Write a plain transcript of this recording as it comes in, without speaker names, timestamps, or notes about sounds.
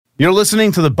You're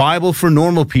listening to the Bible for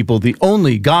Normal People, the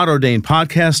only God-ordained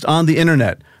podcast on the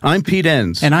internet. I'm Pete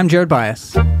Enns. And I'm Jared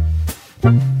Bias.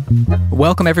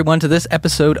 Welcome, everyone, to this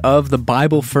episode of the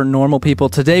Bible for Normal People.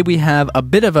 Today we have a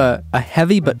bit of a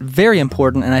heavy but very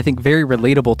important and I think very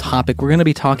relatable topic. We're going to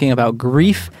be talking about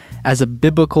grief as a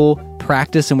biblical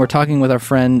practice, and we're talking with our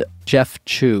friend Jeff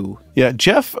Chu. Yeah,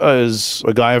 Jeff is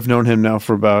a guy, I've known him now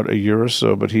for about a year or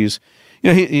so, but he's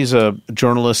a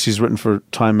journalist. He's written for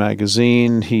Time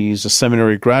Magazine. He's a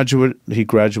seminary graduate. He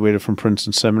graduated from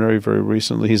Princeton Seminary very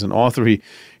recently. He's an author. He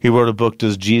wrote a book,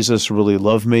 Does Jesus Really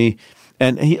Love Me?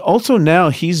 And he also now,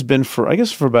 he's been for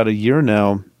about a year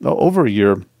now, over a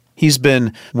year, he's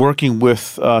been working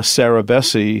with Sarah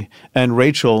Bessey and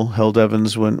Rachel Held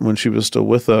Evans when she was still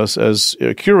with us as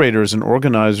curators and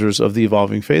organizers of the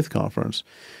Evolving Faith Conference.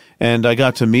 And I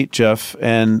got to meet Jeff,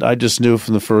 and I just knew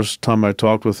from the first time I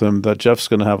talked with him that Jeff's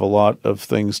going to have a lot of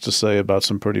things to say about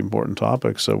some pretty important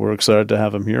topics. So we're excited to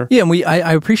have him here. Yeah, and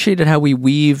I appreciated how we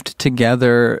weaved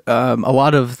together a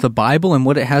lot of the Bible and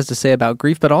what it has to say about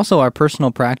grief, but also our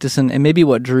personal practice and maybe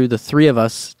what drew the three of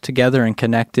us together and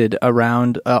connected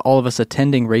around all of us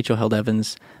attending Rachel Held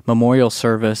Evans' memorial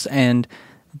service and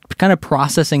kind of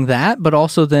processing that, but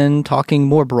also then talking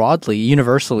more broadly,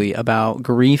 universally, about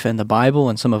grief and the Bible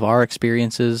and some of our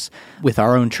experiences with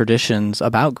our own traditions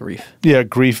about grief. Yeah,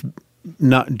 grief,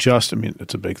 not just,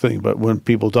 it's a big thing, but when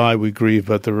people die, we grieve,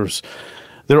 but there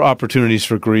are opportunities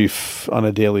for grief on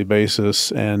a daily basis,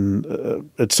 and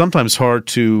it's sometimes hard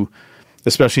to,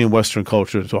 especially in Western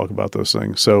culture, to talk about those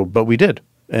things. But we did,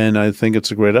 and I think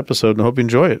it's a great episode, and I hope you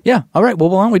enjoy it. Yeah, all right, well,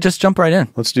 why don't we just jump right in?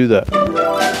 Let's do that.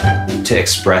 To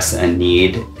express a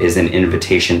need is an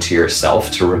invitation to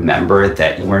yourself to remember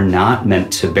that we're not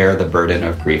meant to bear the burden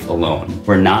of grief alone.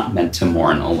 We're not meant to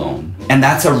mourn alone. And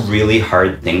that's a really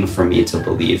hard thing for me to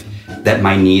believe, that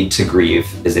my need to grieve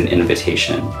is an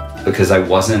invitation, because I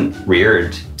wasn't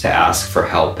reared to ask for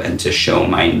help and to show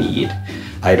my need.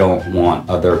 I don't want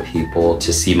other people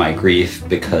to see my grief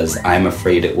because I'm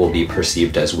afraid it will be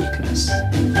perceived as weakness.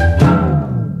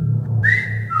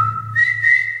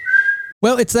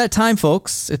 Well, it's that time,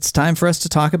 folks. It's time for us to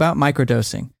talk about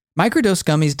microdosing. Microdose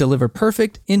gummies deliver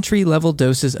perfect entry-level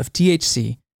doses of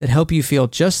THC that help you feel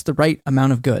just the right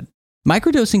amount of good.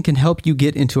 Microdosing can help you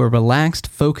get into a relaxed,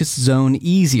 focused zone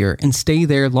easier and stay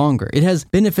there longer. It has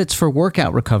benefits for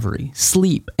workout recovery,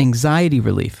 sleep, anxiety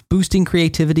relief, boosting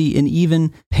creativity, and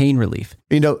even pain relief.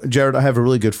 Jared, I have a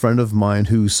really good friend of mine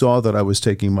who saw that I was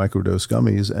taking microdose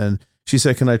gummies, and she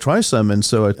said, can I try some? And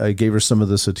so I gave her some of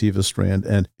the sativa strand,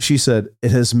 and she said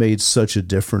it has made such a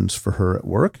difference for her at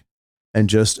work and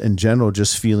just in general,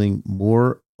 just feeling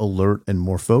more alert and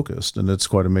more focused. And it's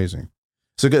quite amazing.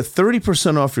 So get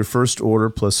 30% off your first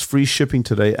order plus free shipping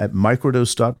today at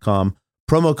microdose.com.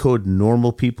 Promo code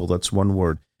NORMALPEOPLE. That's one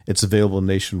word. It's available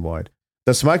nationwide.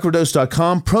 That's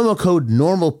microdose.com. Promo code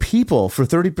NORMALPEOPLE for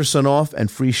 30% off and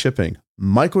free shipping.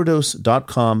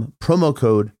 Microdose.com. Promo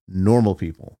code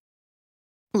NORMALPEOPLE.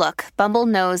 Look, Bumble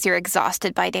knows you're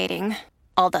exhausted by dating.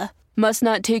 All the must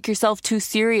not take yourself too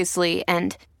seriously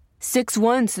and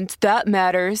 6'1" since that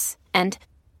matters. And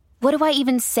what do I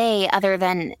even say other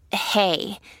than,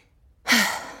 hey?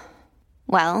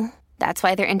 Well, that's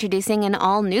why they're introducing an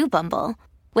all-new Bumble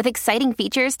with exciting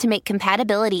features to make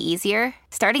compatibility easier,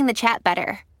 starting the chat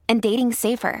better, and dating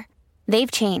safer.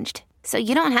 They've changed, so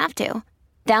you don't have to.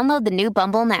 Download the new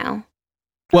Bumble now.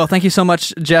 Well, thank you so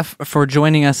much, Jeff, for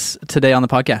joining us today on the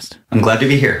podcast. I'm glad to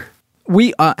be here.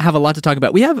 We have a lot to talk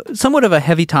about. We have somewhat of a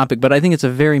heavy topic, but I think it's a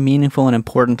very meaningful and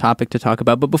important topic to talk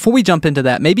about. But before we jump into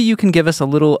that, maybe you can give us a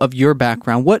little of your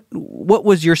background. What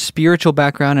was your spiritual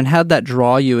background, and how did that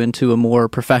draw you into a more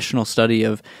professional study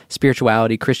of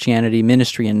spirituality, Christianity,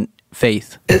 ministry, and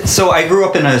faith? So I grew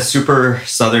up in a super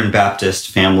Southern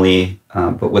Baptist family,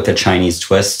 but with a Chinese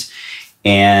twist.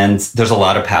 And there's a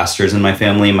lot of pastors in my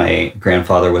family. My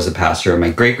grandfather was a pastor. My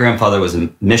great-grandfather was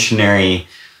a missionary.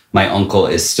 My uncle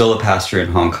is still a pastor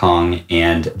in Hong Kong.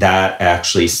 And that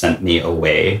actually sent me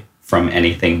away from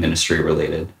anything ministry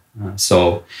related.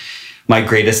 So my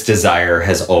greatest desire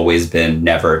has always been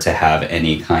never to have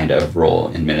any kind of role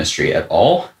in ministry at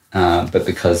all. But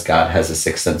because God has a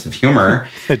sixth sense of humor.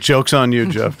 Joke's on you,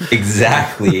 Jeff.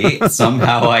 Exactly.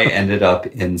 Somehow I ended up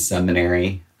in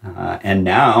seminary. And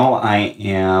now I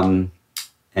am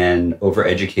an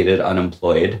overeducated,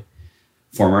 unemployed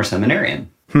former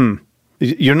seminarian.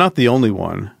 You're not the only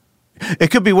one. It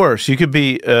could be worse. You could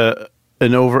be an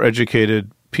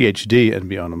overeducated PhD and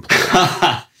be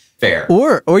unemployed. Fair.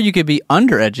 Or you could be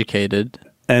undereducated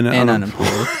and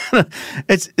unemployed.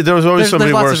 There's always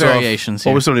somebody lots worse of off. variations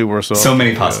here. Always somebody worse off. So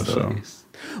many possibilities.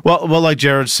 Well, like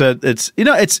Jared said, it's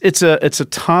a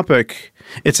topic.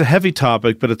 It's a heavy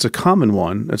topic, but it's a common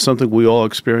one. It's something we all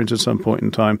experience at some point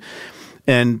in time.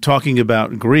 And talking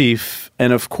about grief,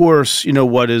 and of course,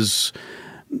 what is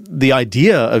the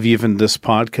idea of even this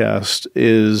podcast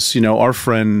is, our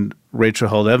friend Rachel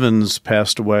Held Evans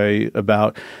passed away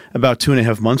about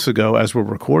 2.5 months ago as we're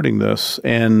recording this.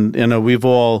 And, we've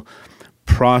all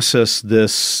processed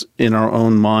this in our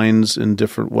own minds in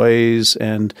different ways.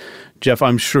 And Jeff,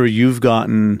 I'm sure you've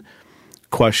gotten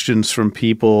questions from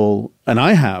people, and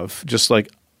I have, just like,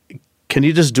 can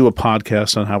you just do a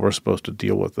podcast on how we're supposed to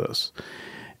deal with this?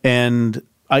 And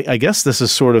I guess this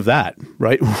is sort of that,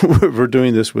 right? We're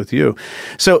doing this with you.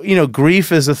 So,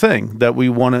 grief is a thing that we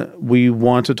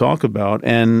want to talk about,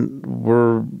 and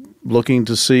we're looking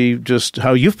to see just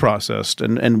how you've processed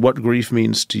and what grief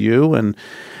means to you, and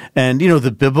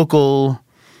the biblical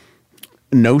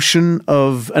notion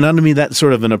of, and I don't mean that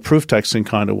sort of in a proof texting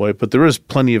kind of way, but there is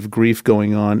plenty of grief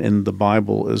going on in the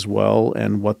Bible as well,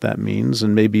 and what that means,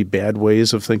 and maybe bad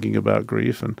ways of thinking about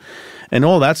grief, and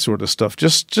all that sort of stuff.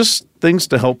 Just things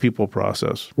to help people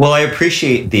process. Well, I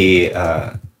appreciate the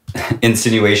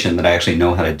insinuation that I actually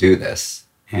know how to do this,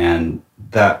 and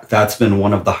that's been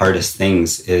one of the hardest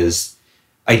things. Is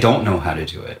I don't know how to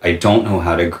do it. I don't know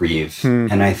how to grieve,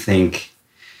 and I think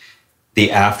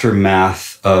the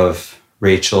aftermath of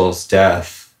Rachel's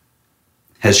death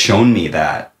has shown me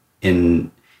that in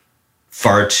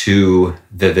far too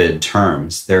vivid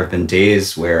terms. There have been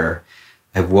days where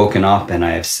I've woken up and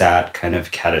I have sat kind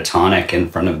of catatonic in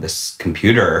front of this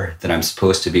computer that I'm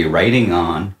supposed to be writing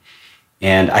on,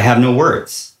 and I have no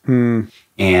words. And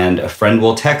a friend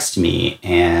will text me,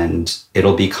 and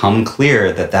it'll become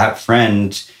clear that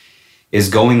friend is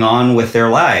going on with their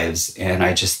lives. And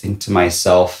I just think to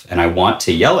myself, and I want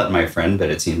to yell at my friend, but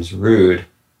it seems rude,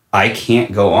 I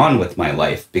can't go on with my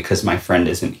life because my friend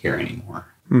isn't here anymore.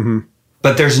 Mm-hmm.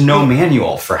 But there's no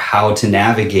manual for how to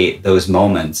navigate those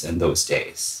moments and those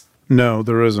days. No,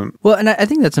 there isn't. Well, and I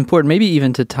think that's important, maybe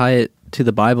even to tie it to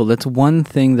the Bible. That's one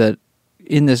thing that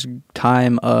in this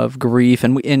time of grief,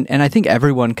 and I think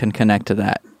everyone can connect to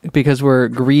that, because we're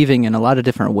grieving in a lot of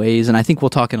different ways. And I think we'll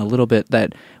talk in a little bit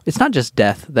that it's not just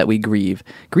death that we grieve.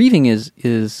 Grieving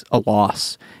is a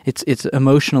loss. It's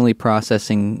emotionally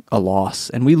processing a loss,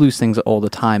 and we lose things all the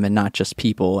time, and not just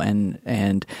people.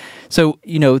 And so,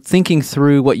 thinking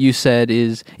through what you said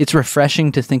it's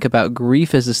refreshing to think about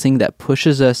grief as this thing that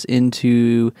pushes us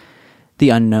into the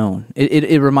unknown.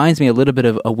 It reminds me a little bit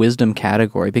of a wisdom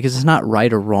category, because it's not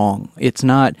right or wrong. It's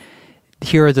not,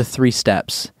 here are the 3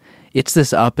 steps. It's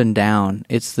this up and down.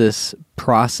 It's this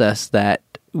process that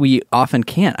we often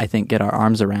can't, I think, get our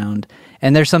arms around.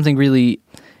 And there's something really,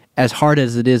 as hard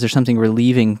as it is, there's something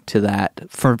relieving to that.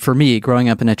 For me, growing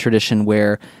up in a tradition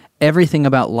where everything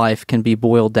about life can be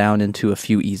boiled down into a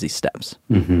few easy steps.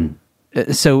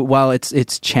 Mm-hmm. So while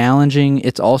it's challenging,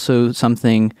 it's also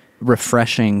something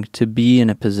refreshing to be in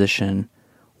a position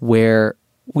where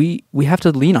we have to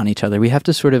lean on each other. We have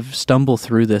to sort of stumble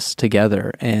through this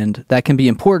together, and that can be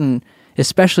important,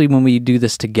 especially when we do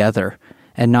this together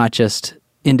and not just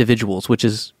individuals, which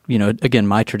is, again,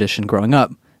 my tradition growing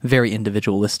up, very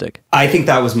individualistic. I think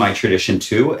that was my tradition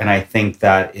too, and I think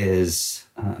that is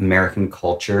American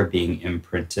culture being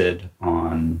imprinted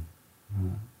on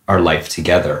our life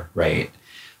together, right?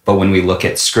 But when we look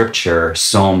at Scripture,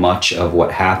 so much of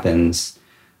what happens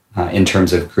in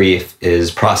terms of grief is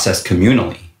processed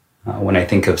communally. When I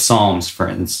think of Psalms, for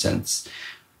instance,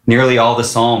 nearly all the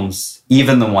Psalms,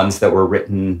 even the ones that were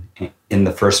written in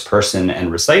the first person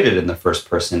and recited in the first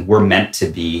person, were meant to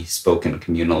be spoken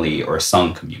communally or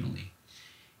sung communally.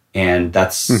 And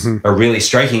that's a really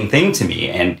striking thing to me.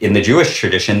 And in the Jewish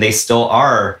tradition, they still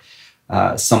are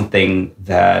something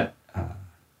that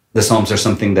the Psalms are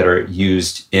something that are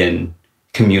used in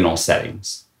communal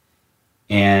settings.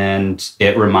 And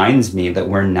it reminds me that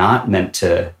we're not meant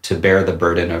to bear the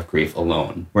burden of grief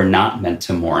alone. We're not meant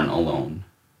to mourn alone,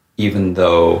 even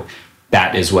though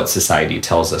that is what society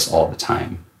tells us all the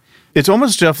time. It's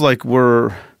almost, Jeff, like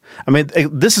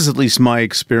this is at least my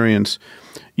experience.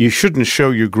 You shouldn't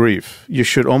show your grief. You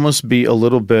should almost be a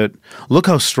little bit, look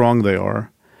how strong they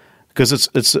are. Because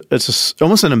it's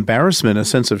almost an embarrassment, a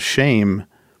sense of shame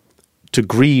to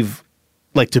grieve,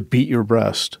 like to beat your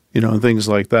breast, and things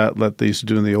like that they used to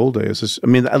do in the old days.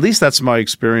 At least that's my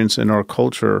experience in our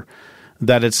culture,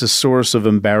 that it's a source of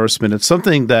embarrassment. It's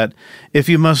something that if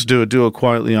you must do it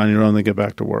quietly on your own, then get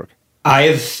back to work.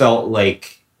 I've felt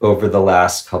like over the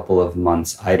last couple of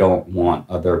months, I don't want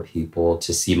other people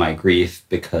to see my grief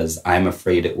because I'm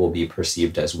afraid it will be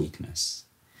perceived as weakness.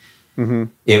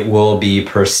 it will be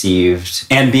perceived.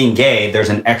 And being gay, there's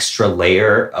an extra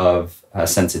layer of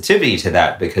sensitivity to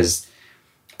that, because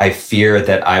I fear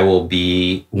that I will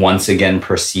be once again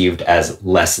perceived as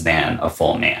less than a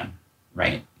full man,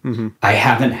 right? I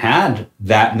haven't had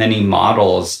that many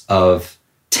models of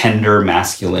tender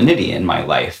masculinity in my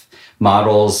life,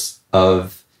 models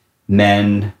of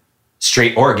men,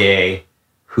 straight or gay,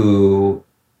 who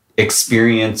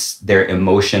experience their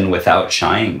emotion without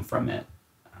shying from it.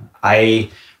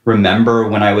 I remember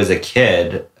when I was a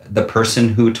kid, the person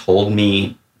who told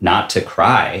me not to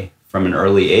cry from an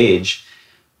early age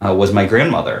was my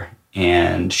grandmother.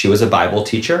 And she was a Bible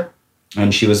teacher.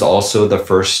 And she was also the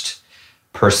first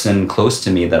person close to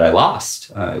me that I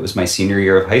lost. It was my senior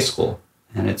year of high school.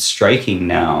 And it's striking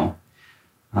now,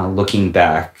 looking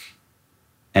back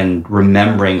and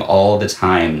remembering all the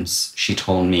times she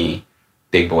told me,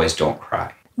 big boys don't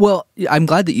cry. Well, I'm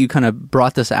glad that you kind of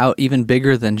brought this out even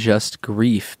bigger than just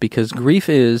grief, because grief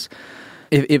is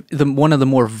one of the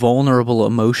more vulnerable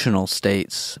emotional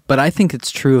states. But I think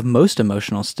it's true of most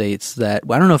emotional states that,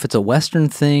 I don't know if it's a Western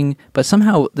thing, but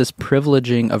somehow this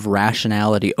privileging of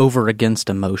rationality over against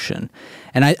emotion.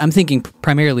 And I'm thinking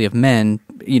primarily of men,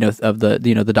 of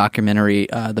the documentary,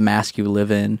 The Mask You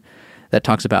Live In, that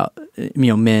talks about,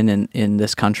 men in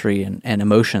this country and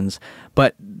emotions.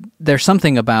 But there's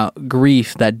something about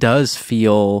grief that does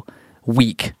feel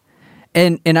weak.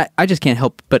 And I just can't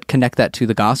help but connect that to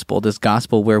the gospel, this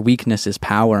gospel where weakness is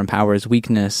power and power is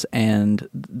weakness, and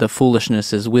the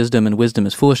foolishness is wisdom and wisdom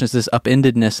is foolishness, this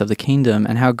upendedness of the kingdom,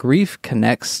 and how grief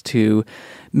connects to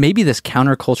maybe this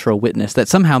countercultural witness, that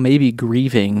somehow maybe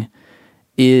grieving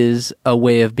is a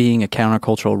way of being a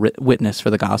countercultural witness for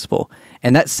the gospel.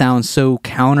 And that sounds so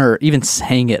counter, even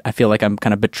saying it, I feel like I'm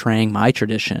kind of betraying my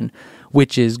tradition,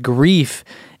 which is grief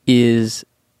is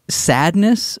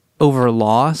sadness over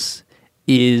loss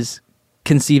is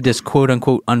conceived as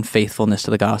quote-unquote unfaithfulness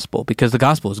to the gospel, because the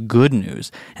gospel is good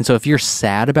news. And so if you're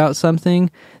sad about something,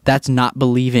 that's not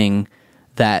believing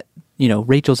that,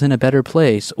 Rachel's in a better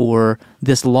place, or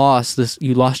this loss,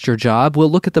 you lost your job.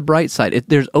 Well, look at the bright side.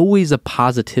 There's always a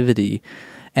positivity,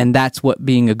 and that's what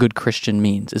being a good Christian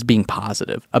means, is being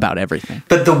positive about everything.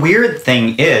 But the weird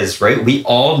thing is, right, we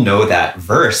all know that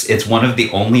verse. It's one of the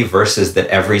only verses that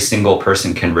every single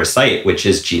person can recite, which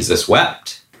is Jesus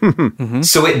wept.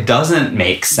 So it doesn't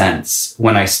make sense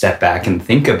when I step back and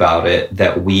think about it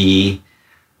that we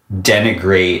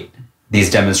denigrate these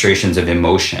demonstrations of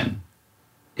emotion.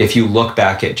 If you look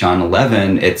back at John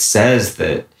 11, it says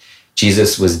that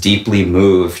Jesus was deeply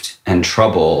moved and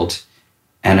troubled,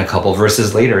 and a couple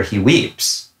verses later, he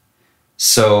weeps.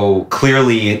 So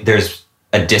clearly there's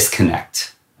a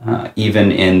disconnect,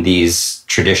 even in these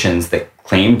traditions that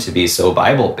claim to be so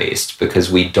Bible-based,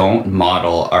 because we don't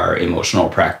model our emotional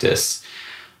practice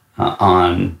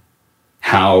on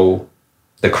how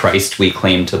the Christ we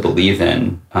claim to believe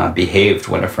in behaved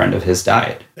when a friend of his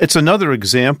died. It's another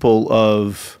example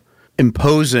of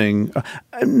imposing,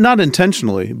 not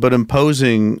intentionally, but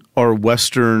imposing our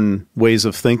Western ways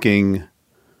of thinking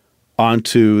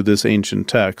onto this ancient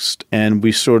text. And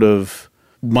we sort of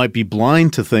might be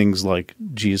blind to things like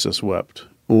Jesus wept,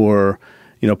 or,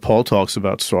 Paul talks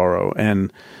about sorrow.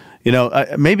 And,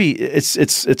 maybe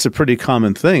it's a pretty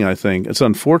common thing, I think. It's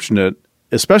unfortunate,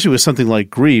 especially with something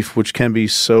like grief, which can be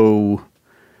so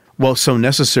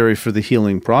necessary for the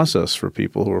healing process for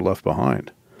people who are left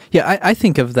behind. Yeah, I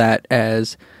think of that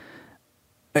as,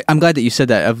 I'm glad that you said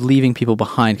that, of leaving people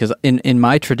behind, because in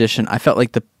my tradition, I felt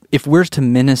like if we're to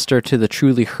minister to the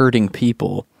truly hurting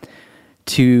people,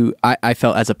 I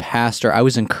felt as a pastor, I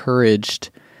was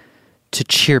encouraged to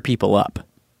cheer people up.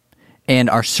 And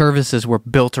our services were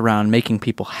built around making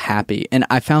people happy. And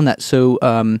I found that so...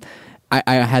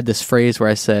 I had this phrase where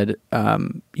I said,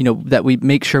 that we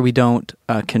make sure we don't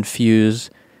confuse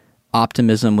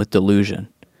optimism with delusion,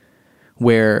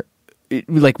 where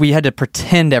we had to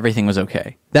pretend everything was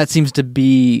okay. That seems to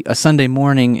be a Sunday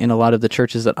morning in a lot of the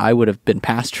churches that I would have been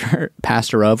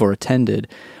pastor of or attended,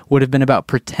 would have been about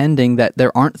pretending that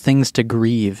there aren't things to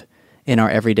grieve in our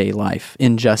everyday life,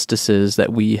 injustices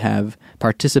that we have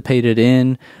participated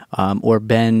in or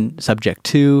been subject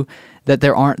to, that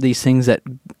there aren't these things that,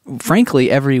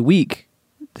 frankly, every week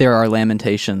there are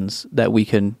lamentations that we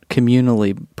can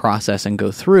communally process and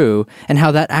go through, and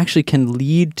how that actually can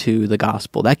lead to the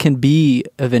gospel. That can be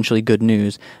eventually good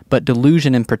news, but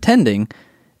delusion and pretending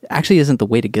actually isn't the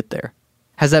way to get there.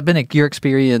 Has that been your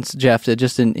experience, Jeff,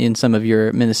 just in some of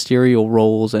your ministerial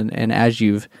roles and as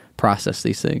you've processed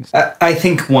these things? I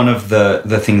think one of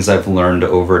the things I've learned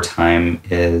over time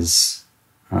is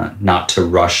not to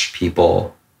rush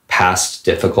people past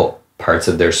difficult parts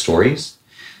of their stories.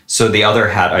 So the other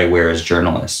hat I wear is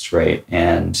journalist, right?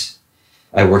 And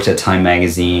I worked at Time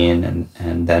Magazine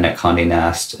and then at Condé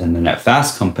Nast and then at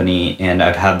Fast Company. And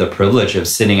I've had the privilege of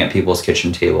sitting at people's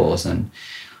kitchen tables and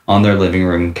on their living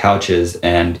room couches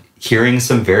and hearing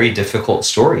some very difficult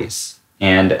stories.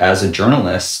 And as a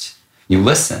journalist, you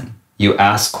listen, you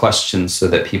ask questions so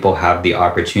that people have the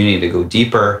opportunity to go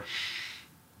deeper.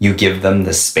 You give them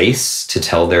the space to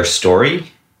tell their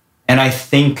story. And I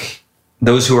think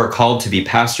those who are called to be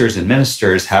pastors and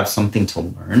ministers have something to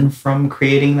learn from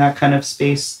creating that kind of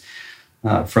space,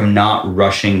 from not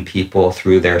rushing people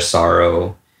through their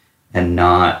sorrow and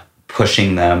not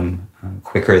pushing them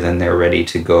quicker than they're ready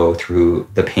to go through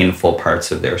the painful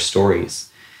parts of their stories.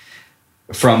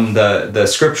 From the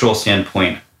scriptural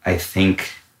standpoint, I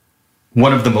think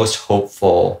one of the most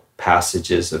hopeful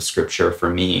passages of scripture for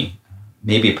me,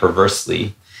 maybe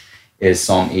perversely, is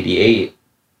Psalm 88,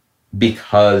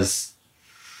 because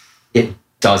it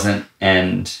doesn't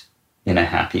end in a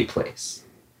happy place.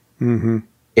 Mm-hmm.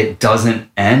 It doesn't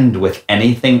end with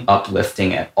anything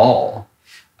uplifting at all.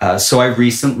 So I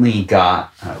recently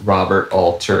got Robert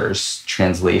Alter's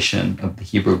translation of the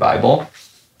Hebrew Bible,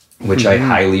 which I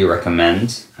highly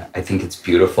recommend. I think it's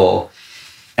beautiful.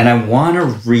 And I want to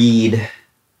read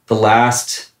the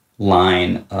last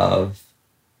line of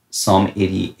Psalm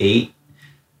 88.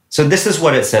 So this is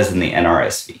what it says in the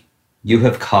NRSV. You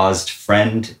have caused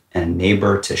friend and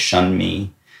neighbor to shun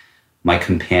me. My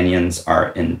companions are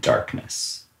in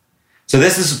darkness. So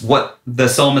this is what the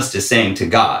psalmist is saying to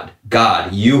God.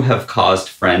 God, you have caused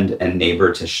friend and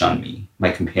neighbor to shun me. My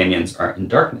companions are in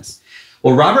darkness.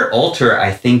 Well, Robert Alter,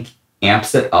 I think,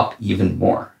 amps it up even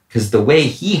more, because the way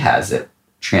he has it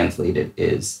translated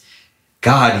is,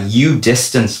 God, you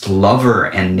distanced lover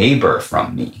and neighbor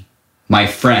from me. My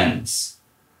friends,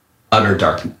 utter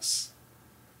darkness.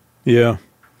 Yeah.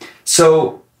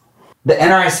 So the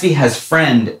NRSV has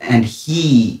friend, and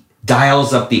he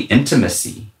dials up the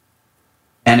intimacy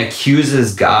and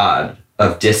accuses God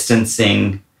of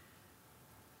distancing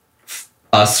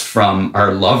us from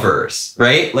our lovers,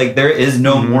 right? Like there is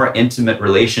no more intimate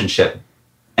relationship.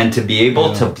 And to be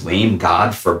able to blame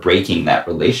God for breaking that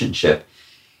relationship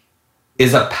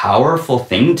is a powerful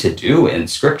thing to do in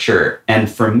scripture. And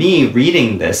for me,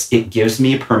 reading this, it gives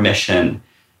me permission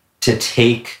to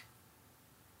take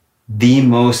the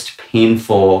most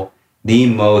painful, the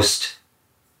most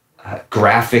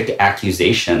graphic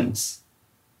accusations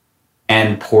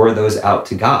and pour those out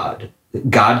to God.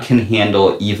 God can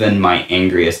handle even my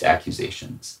angriest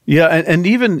accusations. Yeah, and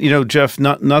even, Jeff,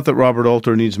 not that Robert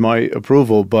Alter needs my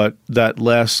approval, but that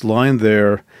last line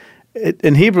there,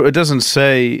 in Hebrew, it doesn't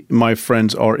say, my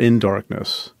friends are in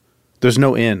darkness. There's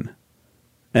no in.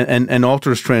 And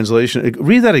Alter's translation,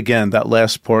 read that again, that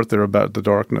last part there about the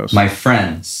darkness. My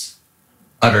friends,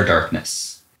 utter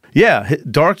darkness. Yeah,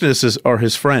 darkness are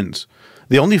his friends.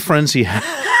 The only friends he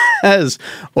has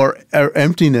are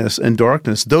emptiness and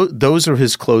darkness. Those are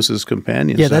his closest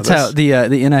companions. Yeah, that's how the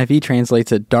NIV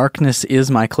translates it. Darkness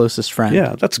is my closest friend.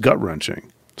 Yeah, that's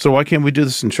gut-wrenching. So why can't we do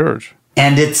this in church?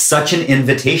 And it's such an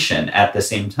invitation at the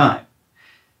same time.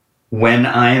 When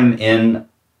I am in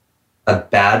a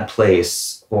bad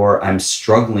place or I'm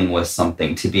struggling with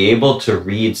something, to be able to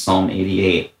read Psalm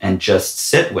 88 and just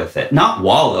sit with it, not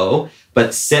wallow,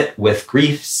 but sit with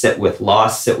grief, sit with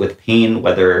loss, sit with pain,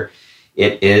 whether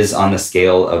it is on the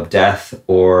scale of death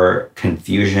or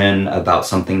confusion about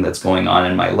something that's going on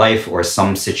in my life or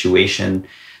some situation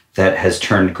that has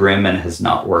turned grim and has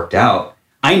not worked out.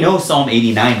 I know Psalm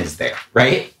 89 is there,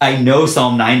 right? I know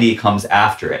Psalm 90 comes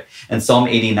after it. And Psalm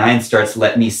 89 starts,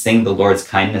 let me sing the Lord's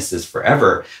kindnesses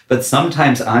forever. But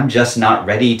sometimes I'm just not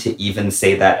ready to even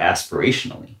say that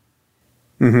aspirationally.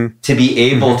 Mm-hmm. To be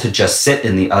able to just sit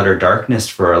in the utter darkness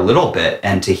for a little bit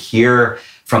and to hear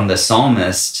from the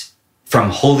psalmist,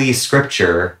 from Holy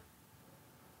Scripture,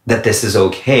 that this is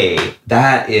okay,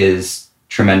 that is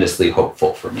tremendously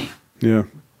hopeful for me. Yeah.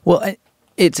 Well,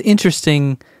 it's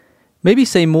interesting. Maybe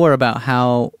say more about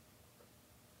how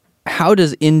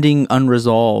does ending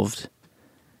unresolved,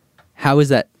 how is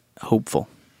that hopeful?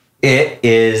 It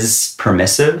is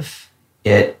permissive.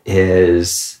 It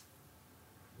is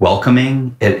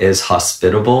welcoming. It is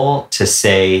hospitable to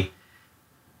say,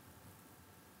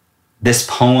 this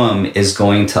poem is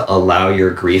going to allow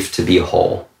your grief to be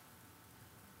whole.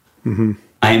 Mm-hmm.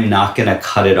 I am not going to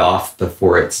cut it off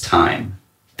before it's time.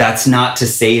 That's not to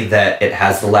say that it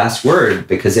has the last word,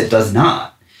 because it does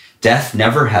not. Death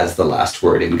never has the last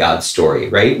word in God's story,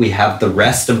 right? We have the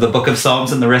rest of the book of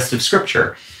Psalms and the rest of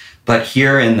Scripture. But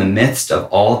here in the midst of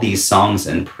all these songs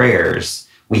and prayers,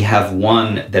 we have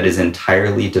one that is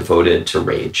entirely devoted to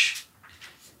rage.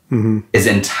 is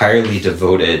entirely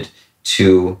devoted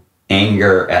to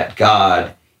anger at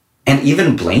God and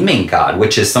even blaming God,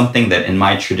 which is something that in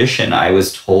my tradition I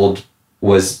was told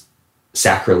was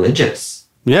sacrilegious.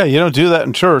 Yeah, you don't do that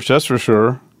in church, that's for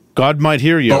sure. God might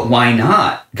hear you. But why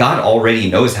not? God already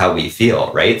knows how we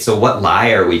feel, right? So what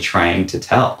lie are we trying to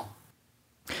tell?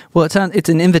 Well, it's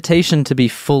an invitation to be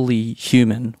fully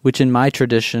human, which in my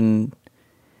tradition,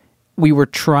 we were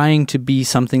trying to be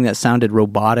something that sounded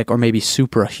robotic or maybe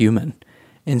superhuman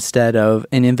instead of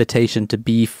an invitation to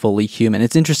be fully human.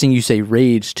 It's interesting you say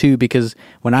rage too, because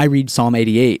when I read Psalm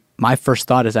 88, my first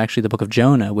thought is actually the book of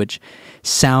Jonah, which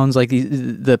sounds like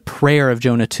the prayer of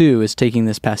Jonah 2 is taking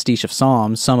this pastiche of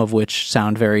Psalms, some of which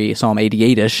sound very Psalm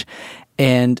 88-ish,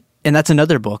 and that's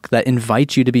another book that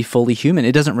invites you to be fully human.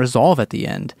 It doesn't resolve at the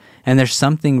end. And there's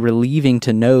something relieving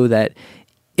to know that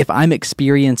if I'm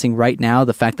experiencing right now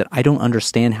the fact that I don't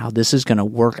understand how this is going to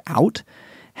work out,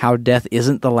 how death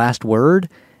isn't the last word,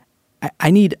 I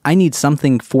need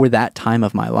something for that time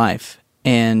of my life.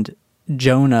 And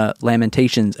Jonah,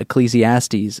 Lamentations,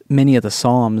 Ecclesiastes, many of the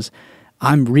Psalms,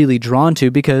 I'm really drawn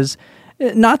to because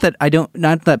not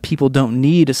that people don't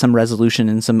need some resolution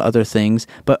in some other things,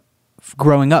 but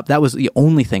growing up, that was the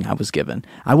only thing I was given.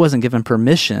 I wasn't given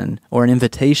permission or an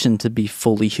invitation to be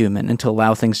fully human and to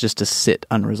allow things just to sit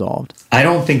unresolved. I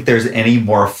don't think there's any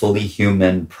more fully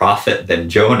human prophet than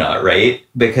Jonah, right?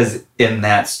 Because in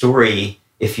that story,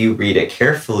 if you read it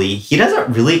carefully, he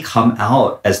doesn't really come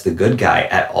out as the good guy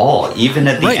at all, even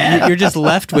at the end. You're just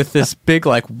left with this big,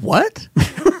 like, what?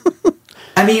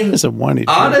 I mean,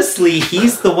 honestly,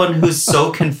 he's the one who's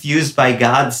so confused by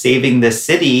God saving this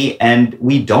city, and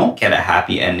we don't get a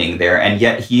happy ending there, and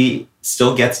yet he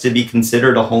still gets to be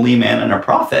considered a holy man and a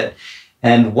prophet.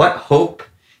 And what hope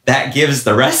that gives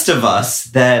the rest of us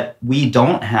that we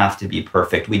don't have to be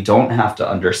perfect, we don't have to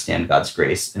understand God's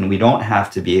grace, and we don't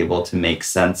have to be able to make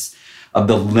sense of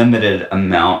the limited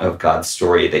amount of God's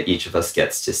story that each of us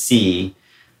gets to see.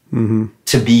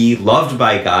 To be loved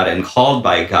by God and called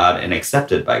by God and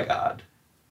accepted by God.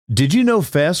 Did you know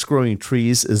Fast Growing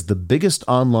Trees is the biggest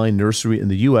online nursery in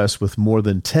the U.S. with more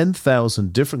than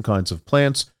 10,000 different kinds of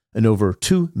plants and over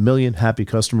 2 million happy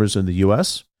customers in the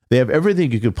U.S.? They have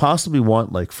everything you could possibly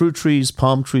want, like fruit trees,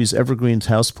 palm trees, evergreens,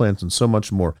 houseplants, and so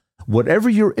much more. Whatever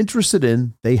you're interested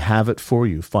in, they have it for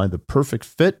you. Find the perfect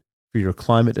fit for your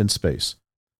climate and space.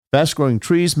 Fast Growing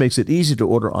Trees makes it easy to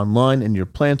order online, and your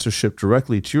plants are shipped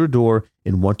directly to your door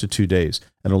in 1 to 2 days.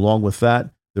 And along with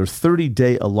that, their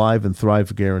 30-day Alive and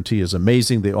Thrive guarantee is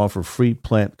amazing. They offer free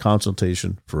plant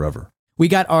consultation forever. We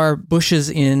got our bushes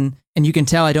in, and you can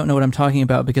tell I don't know what I'm talking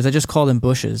about because I just called them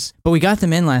bushes. But we got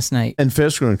them in last night. And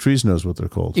Fast Growing Trees knows what they're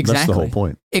called. Exactly. That's the whole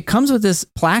point. It comes with this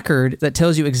placard that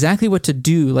tells you exactly what to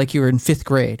do like you were in 5th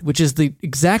grade, which is the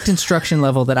exact instruction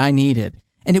level that I needed.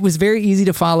 And it was very easy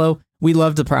to follow. We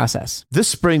loved the process. This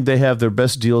spring, they have their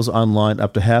best deals online,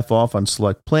 up to half off on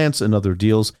select plants and other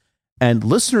deals. And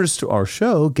listeners to our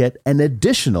show get an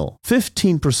additional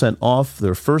 15% off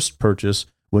their first purchase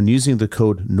when using the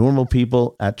code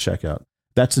NORMALPEOPLE at checkout.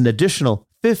 That's an additional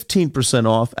 15%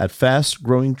 off at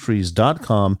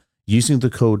fastgrowingtrees.com using the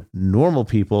code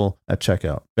NORMALPEOPLE at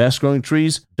checkout.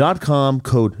 Fastgrowingtrees.com,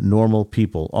 code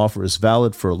NORMALPEOPLE. Offer is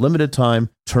valid for a limited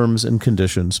time. Terms and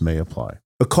conditions may apply.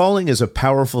 A calling is a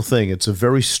powerful thing. It's a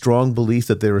very strong belief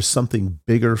that there is something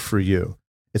bigger for you.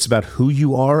 It's about who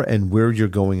you are and where you're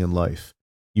going in life.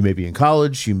 You may be in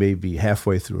college, you may be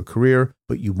halfway through a career,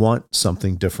 but you want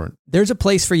something different. There's a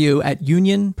place for you at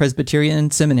Union Presbyterian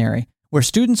Seminary, where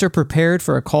students are prepared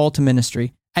for a call to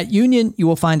ministry. At Union, you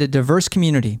will find a diverse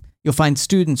community. You'll find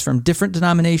students from different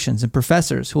denominations and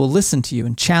professors who will listen to you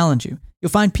and challenge you. You'll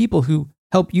find people who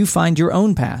help you find your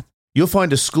own path. You'll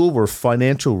find a school where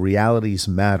financial realities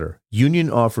matter. Union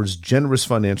offers generous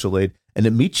financial aid, and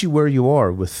it meets you where you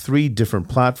are with 3 different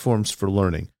platforms for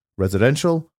learning: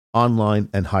 residential, online,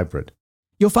 and hybrid.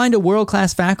 You'll find a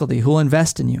world-class faculty who will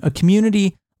invest in you, a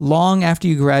community long after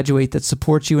you graduate that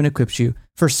supports you and equips you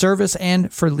for service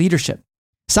and for leadership.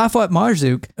 Safwat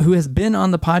Marzouk, who has been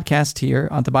on the podcast here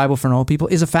on the Bible for Normal People,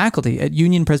 is a faculty at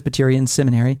Union Presbyterian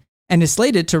Seminary and is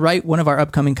slated to write one of our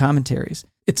upcoming commentaries.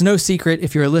 It's no secret,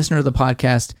 if you're a listener to the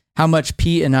podcast, how much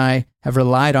P and I have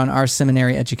relied on our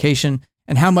seminary education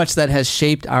and how much that has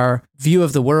shaped our view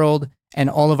of the world and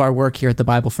all of our work here at the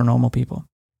Bible for Normal People.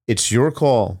 It's your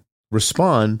call.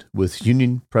 Respond with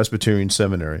Union Presbyterian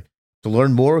Seminary. To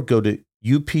learn more, go to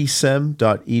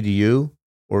upsem.edu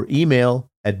or email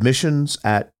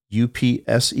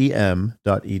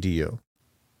admissions@upsem.edu.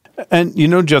 And you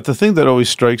know, Jeff, the thing that always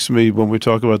strikes me when we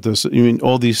talk about this, you mean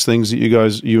all these things that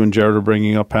you and Jared are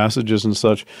bringing up, passages and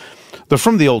such, they're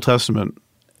from the Old Testament.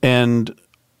 And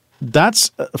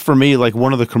that's for me like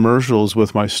one of the commercials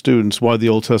with my students, why the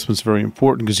Old Testament's very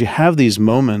important, because you have these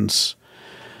moments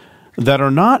that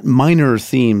are not minor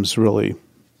themes really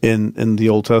in the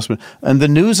Old Testament. And the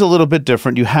New's a little bit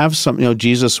different. You have some,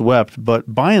 Jesus wept,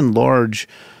 but by and large,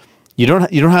 you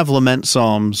don't have lament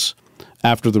psalms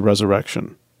after the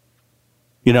resurrection.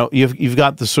 You've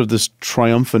got this sort of this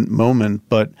triumphant moment,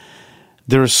 but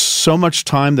there's so much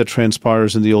time that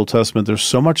transpires in the Old Testament. There's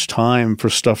so much time for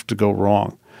stuff to go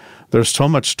wrong. There's so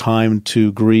much time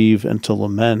to grieve and to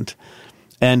lament.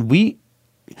 And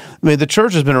the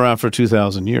church has been around for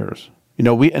 2,000 years.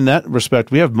 In that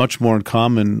respect, we have much more in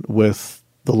common with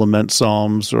the lament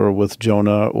psalms or with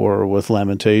Jonah or with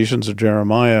Lamentations or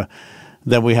Jeremiah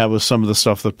than we have with some of the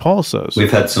stuff that Paul says. We've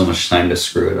had so much time to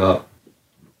screw it up.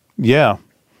 Yeah.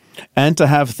 And to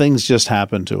have things just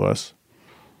happen to us.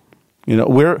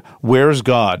 Where's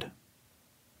God?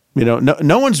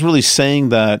 No one's really saying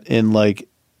that in like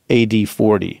AD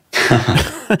 40.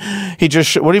 What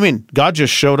do you mean? God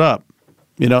just showed up.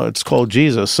 It's called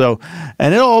Jesus. So,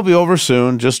 and it'll all be over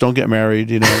soon. Just don't get married,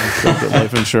 don't get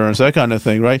life insurance, that kind of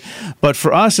thing, right? But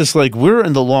for us, it's like we're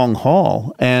in the long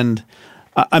haul. And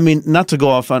I mean, not to go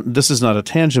off on, this is not a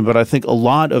tangent, but I think a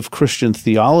lot of Christian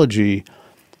theology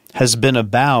has been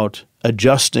about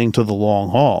adjusting to the long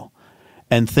haul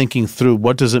and thinking through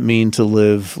what does it mean to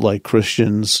live like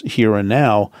Christians here and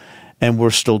now. And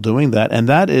we're still doing that. And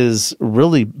that is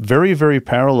really very, very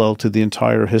parallel to the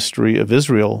entire history of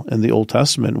Israel in the Old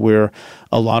Testament, where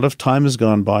a lot of time has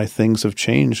gone by, things have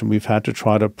changed, and we've had to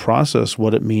try to process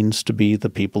what it means to be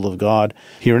the people of God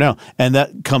here now. And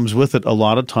that comes with it a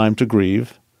lot of time to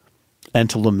grieve and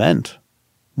to lament.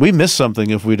 We miss something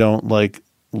if we don't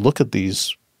look at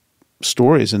these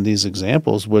stories and these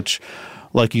examples, which,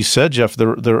 like you said, Jeff,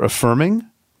 they're affirming.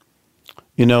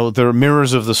 They're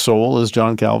mirrors of the soul, as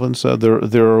John Calvin said.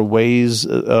 There are ways,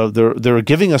 they're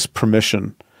giving us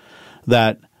permission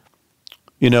that,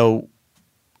 we're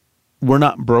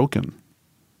not broken.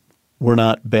 We're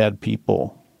not bad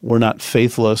people. We're not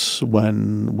faithless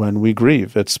when we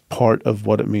grieve. It's part of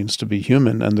what it means to be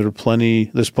human. And there's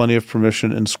plenty of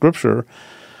permission in Scripture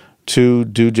to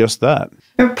do just that.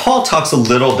 And Paul talks a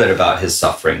little bit about his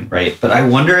suffering, right? But I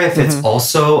wonder if it's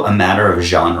also a matter of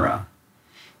genre.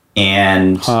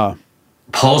 And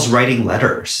Paul's writing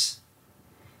letters.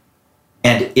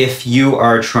 And if you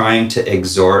are trying to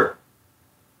exhort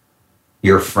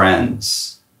your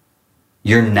friends,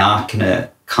 you're not going to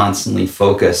constantly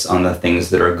focus on the things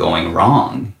that are going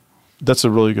wrong. That's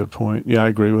a really good point. Yeah, I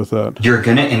agree with that. You're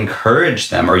going to encourage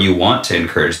them, or you want to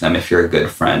encourage them if you're a good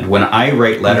friend. When I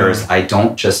write letters, I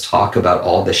don't just talk about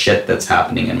all the shit that's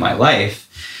happening in my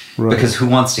life, because who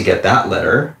wants to get that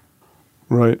letter?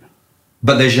 Right.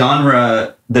 But the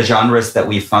genres that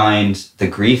we find the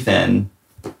grief in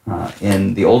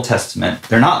the Old Testament,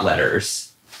 they're not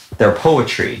letters, they're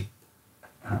poetry.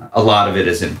 A lot of it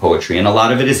is in poetry, and a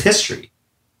lot of it is history.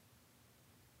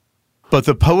 But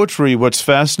the poetry, what's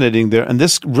fascinating there, and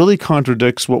this really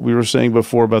contradicts what we were saying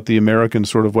before about the American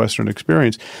sort of Western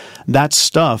experience, that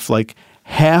stuff, like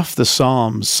half the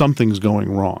Psalms, something's going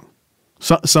wrong.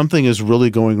 Something is really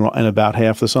going wrong in about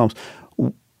half the Psalms.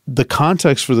 The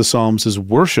context for the Psalms is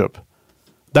worship.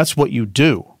 That's what you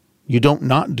do. You don't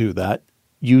not do that.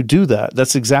 You do that.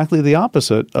 That's exactly the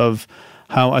opposite of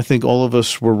how I think all of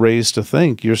us were raised to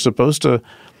think. You're supposed to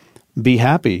be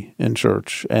happy in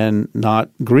church and not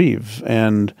grieve.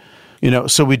 And,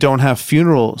 so we don't have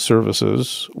funeral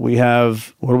services. We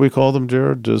have, what do we call them,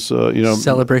 Jared? Just,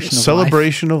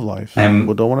 celebration of life. I don't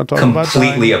want to talk about that.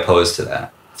 Completely opposed to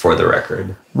that, for the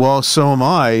record. Well, so am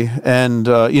I. And,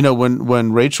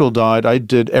 when Rachel died, I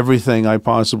did everything I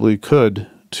possibly could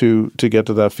to get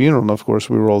to that funeral. And of course,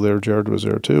 we were all there. Jared was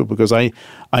there too, because I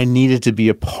needed to be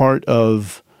a part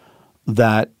of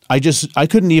that. I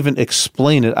couldn't even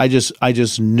explain it. I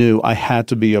just knew I had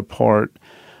to be a part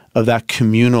of that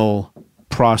communal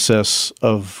process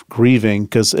of grieving,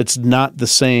 because it's not the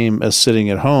same as sitting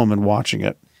at home and watching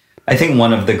it. I think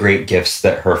one of the great gifts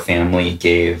that her family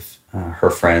gave her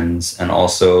friends and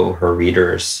also her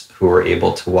readers who were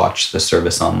able to watch the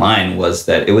service online was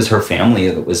that it was her family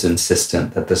that was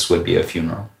insistent that this would be a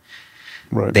funeral.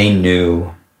 Right. They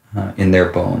knew in their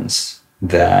bones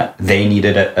that they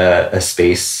needed a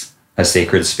space, a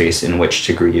sacred space in which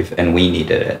to grieve, and we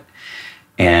needed it.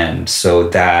 And so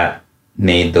that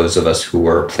made those of us who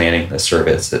were planning the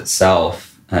service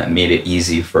itself, made it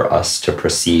easy for us to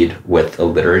proceed with a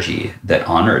liturgy that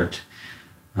honored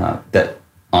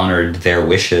their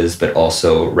wishes, but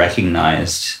also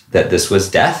recognized that this was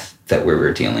death that we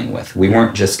were dealing with. We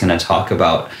weren't just going to talk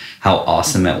about how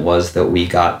awesome it was that we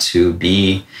got to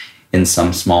be in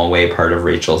some small way part of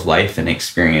Rachel's life and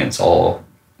experience all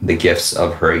the gifts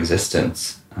of her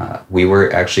existence. We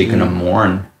were actually going to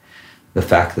mourn the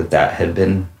fact that that had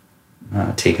been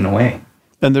taken away.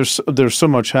 And there's so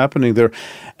much happening there.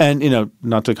 And,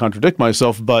 not to contradict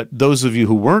myself, but those of you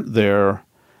who weren't there,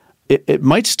 it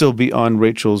might still be on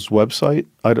Rachel's website.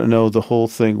 I don't know. The whole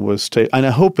thing was and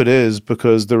I hope it is,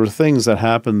 because there were things that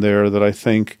happened there that I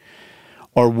think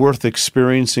are worth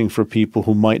experiencing for people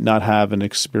who might not have an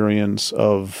experience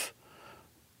of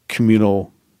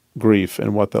communal grief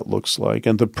and what that looks like.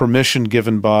 And the permission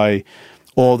given by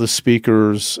all the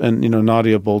speakers, and,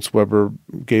 Nadia Bolz-Weber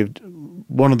gave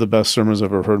one of the best sermons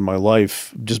I've ever heard in my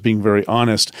life, just being very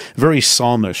honest, very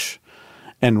psalmish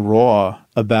and raw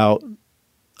about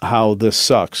how this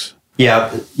sucks.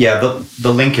 Yeah.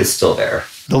 The link is still there.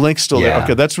 The link's still there.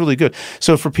 Okay, that's really good.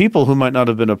 So for people who might not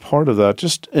have been a part of that,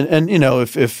 just and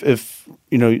if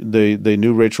they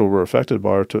knew Rachel were affected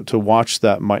by her, to watch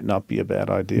that might not be a bad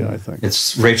idea. I think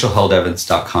it's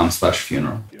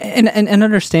rachelheldevans.com/funeral. And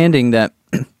understanding that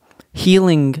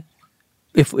healing,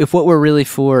 if what we're really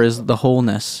for is the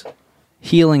wholeness,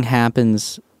 healing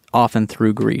happens often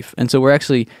through grief, and so we're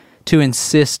actually to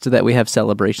insist that we have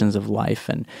celebrations of life,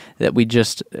 and that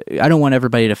I don't want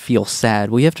everybody to feel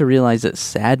sad. We have to realize that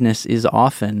sadness is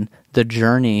often the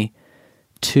journey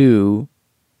to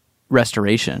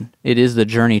restoration. It is the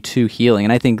journey to healing.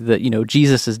 And I think that,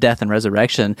 Jesus' death and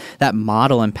resurrection, that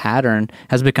model and pattern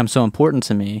has become so important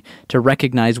to me to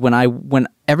recognize when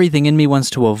everything in me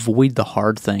wants to avoid the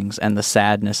hard things and the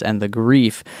sadness and the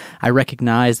grief, I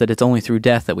recognize that it's only through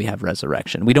death that we have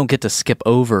resurrection. We don't get to skip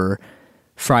over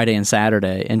Friday and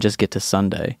Saturday and just get to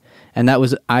Sunday. And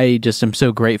I just am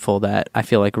so grateful that I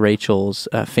feel like Rachel's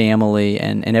family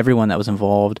and everyone that was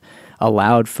involved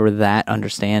allowed for that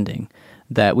understanding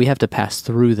that we have to pass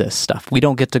through this stuff. We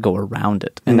don't get to go around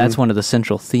it. And that's one of the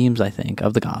central themes, I think,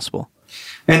 of the gospel.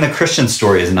 And the Christian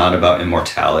story is not about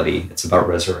immortality. It's about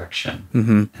resurrection.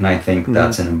 Mm-hmm. And I think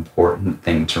that's an important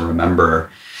thing to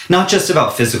remember. Not just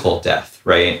about physical death,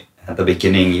 right? At the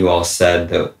beginning, you all said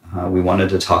that we wanted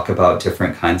to talk about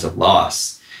different kinds of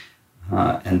loss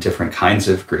and different kinds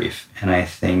of grief. And I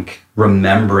think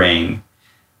remembering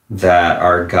that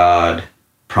our God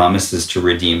promises to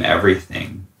redeem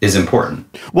everything is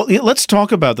important. Well, let's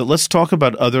talk about that. Let's talk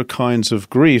about other kinds of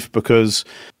grief, because,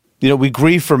 we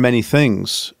grieve for many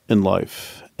things in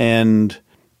life. And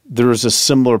there is a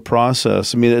similar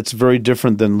process. I mean, it's very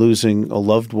different than losing a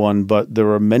loved one, but there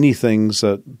are many things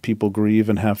that people grieve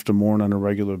and have to mourn on a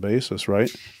regular basis, right?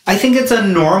 I think it's a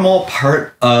normal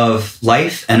part of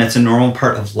life, and it's a normal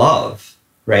part of love,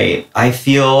 right? I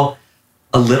feel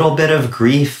a little bit of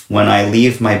grief when I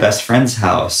leave my best friend's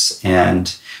house,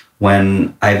 and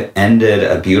when I've ended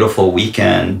a beautiful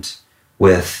weekend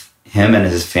with him and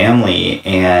his family,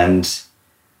 and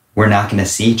we're not going to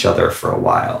see each other for a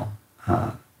while.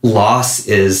 Loss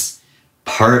is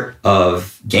part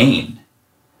of gain.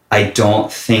 I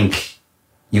don't think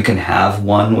you can have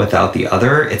one without the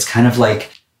other. It's kind of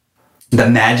like the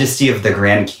majesty of the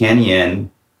Grand Canyon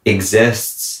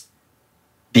exists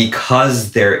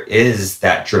because there is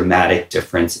that dramatic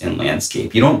difference in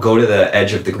landscape. You don't go to the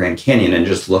edge of the Grand Canyon and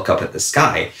just look up at the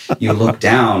sky. You look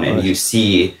down and you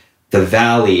see the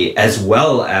valley as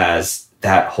well as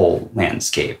that whole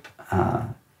landscape.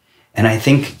 And I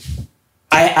think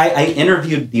I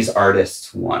interviewed these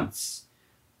artists once.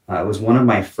 It was one of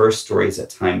my first stories at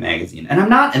Time magazine. And I'm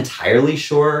not entirely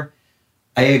sure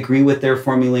I agree with their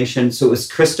formulation. So it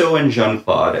was Christo and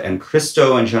Jean-Claude. And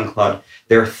Christo and Jean-Claude,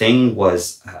 their thing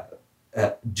was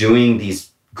doing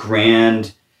these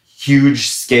grand,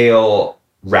 huge-scale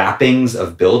wrappings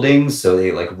of buildings. So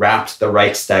they wrapped the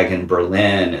Reichstag in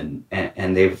Berlin,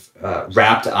 and they've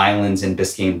wrapped islands in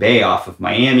Biscayne Bay off of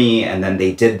Miami. And then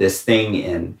they did this thing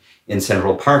in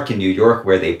Central Park in New York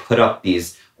where they put up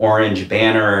these orange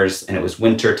banners, and it was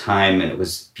wintertime, and it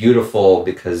was beautiful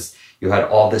because you had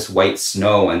all this white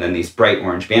snow and then these bright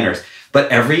orange banners.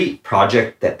 But every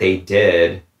project that they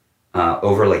did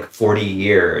over 40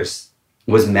 years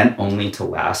was meant only to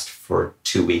last for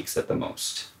 2 weeks at the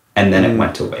most. And then it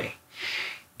went away.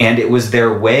 And it was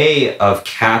their way of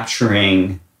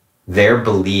capturing their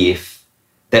belief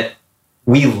that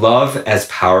we love as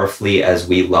powerfully as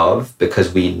we love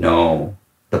because we know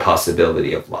the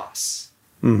possibility of loss.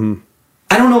 Mm-hmm.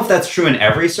 I don't know if that's true in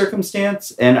every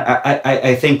circumstance. And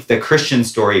I think the Christian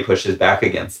story pushes back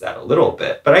against that a little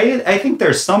bit. But I think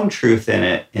there's some truth in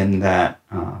it, in that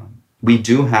we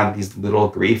do have these little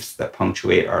griefs that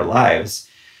punctuate our lives,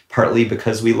 partly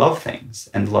because we love things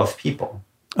and love people.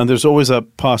 And there's always a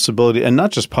possibility, and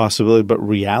not just possibility, but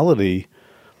reality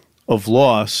of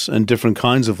loss and different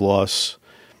kinds of loss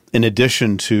in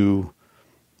addition to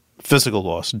physical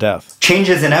loss, death. Change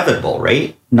is inevitable,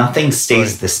 right? Nothing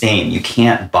stays the same. You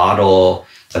can't bottle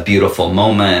a beautiful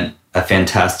moment. A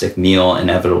fantastic meal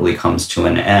inevitably comes to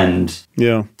an end.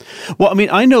 Yeah. Well, I mean,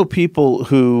 I know people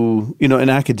who, in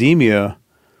academia,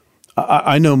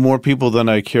 I know more people than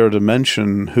I care to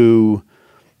mention who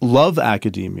love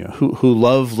academia, who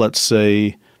love, let's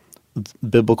say,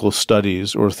 biblical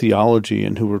studies or theology,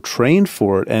 and who were trained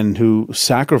for it and who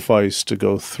sacrificed to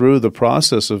go through the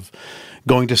process of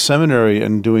going to seminary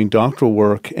and doing doctoral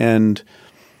work. And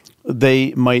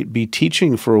they might be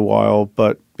teaching for a while,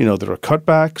 but, there are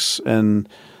cutbacks and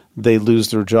they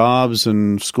lose their jobs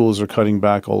and schools are cutting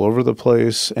back all over the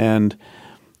place. And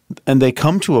they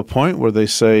come to a point where they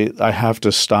say, I have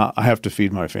to stop. I have to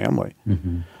feed my family.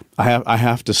 Mm-hmm. I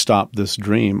have to stop this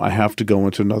dream. I have to go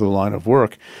into another line of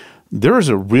work. There is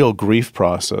a real grief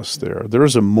process there. There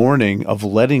is a mourning of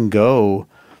letting go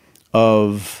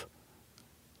of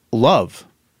love,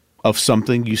 of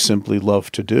something you simply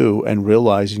love to do, and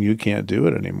realizing you can't do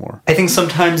it anymore. I think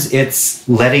sometimes it's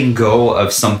letting go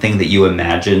of something that you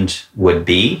imagined would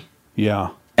be.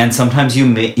 Yeah. And sometimes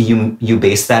you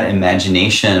base that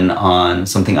imagination on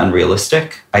something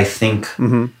unrealistic. I think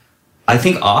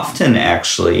often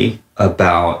actually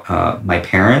about my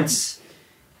parents,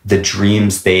 the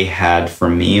dreams they had for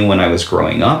me when I was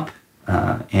growing up,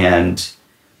 and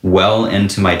well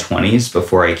into my 20s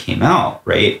before I came out,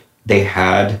 right? They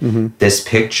had this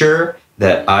picture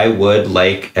that I would,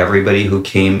 like every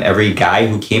guy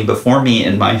who came before me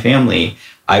in my family,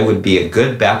 I would be a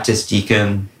good Baptist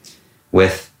deacon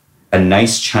with a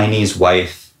nice Chinese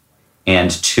wife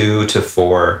and 2 to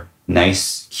 4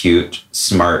 nice, cute,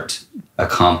 smart,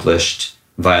 accomplished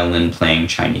violin-playing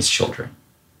Chinese children.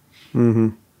 Mm-hmm.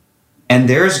 And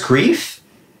there's grief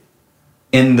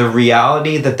in the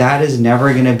reality that is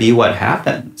never going to be what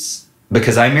happens,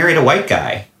 because I married a white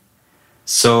guy.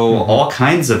 So all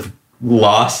kinds of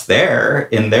loss there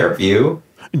in their view.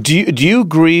 Do you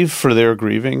grieve for their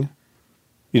grieving?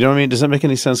 You know what I mean? Does that make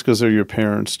any sense because they're your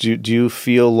parents? Do you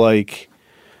feel like,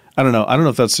 I don't know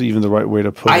if that's even the right way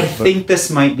to put it. I think this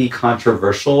might be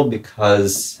controversial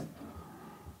because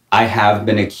I have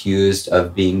been accused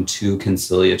of being too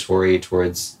conciliatory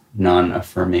towards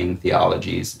non-affirming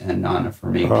theologies and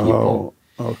non-affirming people.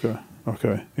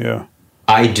 Okay, yeah.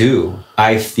 I do.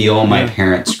 I feel my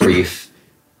parents' grief.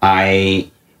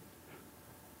 I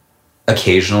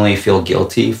occasionally feel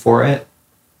guilty for it.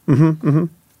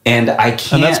 And I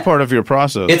can't. And that's part of your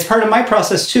process. It's part of my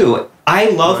process too. I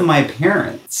love my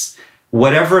parents.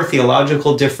 Whatever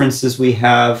theological differences we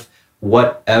have,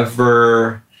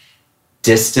 whatever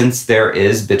distance there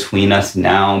is between us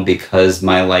now because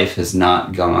my life has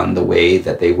not gone the way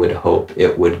that they would hope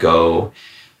it would go,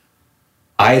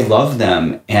 I love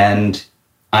them, and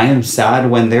I am sad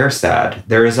when they're sad.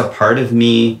 There is a part of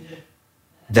me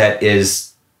that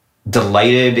is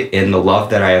delighted in the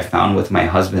love that I have found with my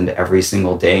husband every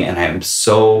single day, and I am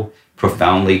so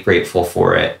profoundly grateful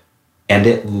for it. And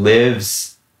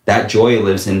that joy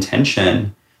lives in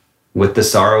tension with the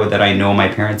sorrow that I know my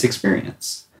parents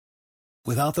experience.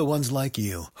 Without the ones like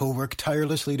you, who work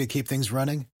tirelessly to keep things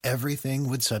running, everything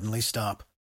would suddenly stop.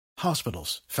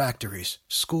 Hospitals, factories,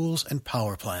 schools, and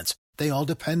power plants, they all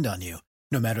depend on you.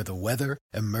 No matter the weather,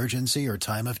 emergency, or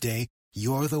time of day,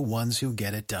 you're the ones who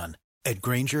get it done. At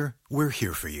Grainger, we're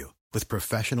here for you with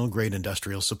professional-grade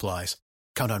industrial supplies.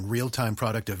 Count on real-time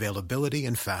product availability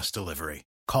and fast delivery.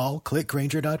 Call, click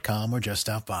Grainger.com, or just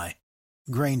stop by.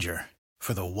 Grainger,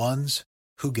 for the ones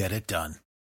who get it done.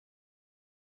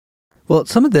 Well,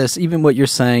 some of this, even what you're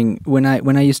saying, when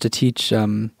I used to teach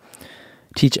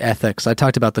ethics, I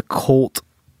talked about the cult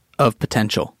of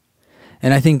potential.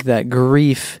 And I think that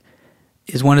grief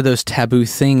is one of those taboo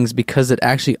things because it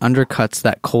actually undercuts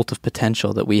that cult of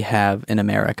potential that we have in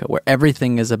America, where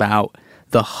everything is about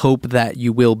the hope that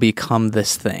you will become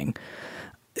this thing.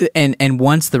 And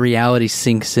once the reality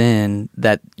sinks in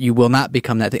that you will not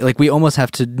become that thing, like we almost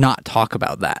have to not talk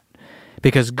about that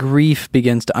because grief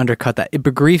begins to undercut that.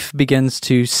 Grief begins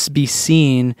to be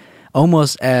seen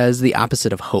almost as the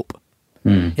opposite of hope.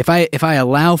 If I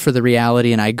allow for the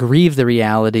reality and I grieve the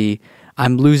reality,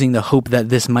 I'm losing the hope that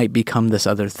this might become this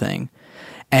other thing.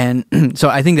 And so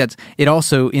I think that's it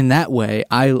also in that way,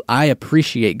 I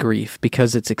appreciate grief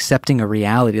because it's accepting a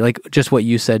reality. Like just what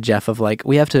you said, Jeff, of like,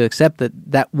 we have to accept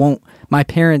that won't, my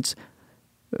parents'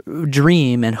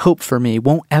 dream and hope for me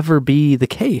won't ever be the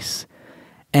case.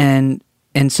 And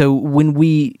so when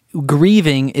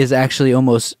grieving is actually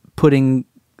almost putting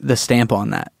the stamp on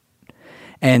that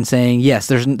and saying, yes,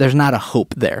 there's not a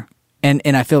hope there. And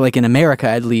I feel like in America,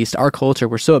 at least, our culture,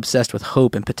 we're so obsessed with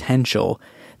hope and potential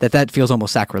that feels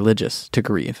almost sacrilegious to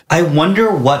grieve. I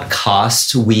wonder what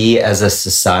cost we as a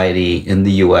society in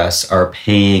the US are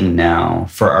paying now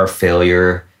for our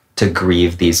failure to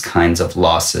grieve these kinds of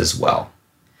losses well.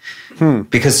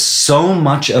 Because so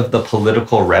much of the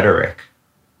political rhetoric,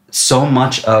 so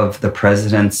much of the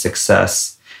president's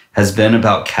success has been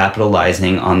about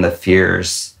capitalizing on the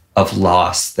fears of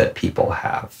loss that people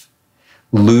have,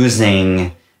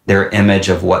 losing their image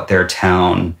of what their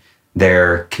town,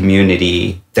 their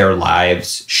community, their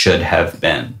lives should have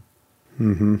been.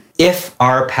 Mm-hmm. If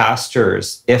our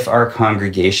pastors, if our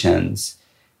congregations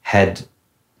had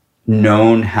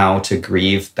known how to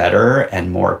grieve better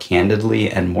and more candidly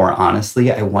and more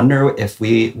honestly, I wonder if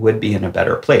we would be in a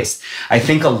better place. I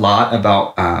think a lot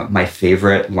about my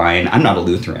favorite line. I'm not a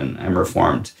Lutheran, I'm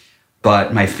Reformed.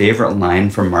 But my favorite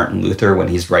line from Martin Luther when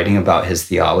he's writing about his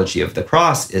theology of the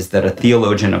cross is that a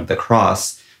theologian of the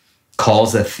cross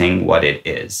calls a thing what it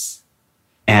is.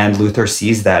 And Luther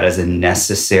sees that as a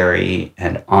necessary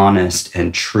and honest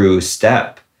and true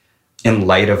step in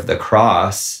light of the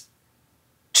cross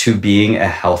to being a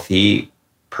healthy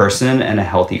person and a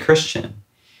healthy Christian.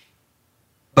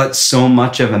 But so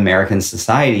much of American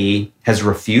society has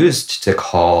refused to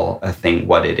call a thing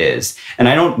what it is. And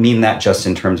I don't mean that just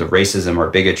in terms of racism or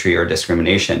bigotry or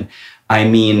discrimination. I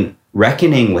mean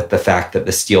reckoning with the fact that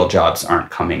the steel jobs aren't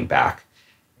coming back,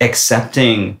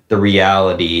 accepting the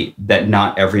reality that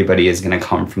not everybody is going to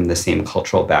come from the same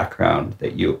cultural background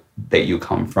that you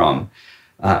come from,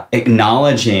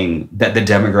 acknowledging that the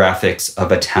demographics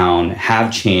of a town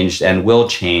have changed and will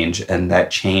change, and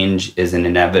that change is an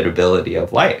inevitability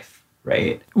of life,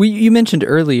 right? You mentioned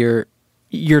earlier,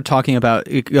 you're talking about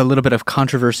a little bit of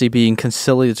controversy being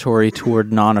conciliatory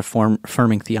toward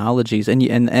non-affirming theologies and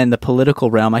the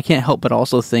political realm. I can't help but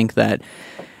also think that,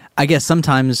 I guess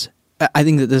sometimes I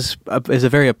think that this is a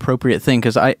very appropriate thing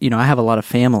because I have a lot of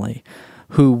family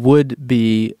who would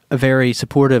be very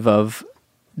supportive of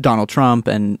Donald Trump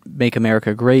and Make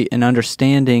America Great, and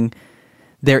understanding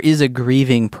there is a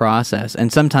grieving process.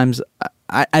 And sometimes,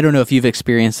 I don't know if you've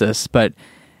experienced this, but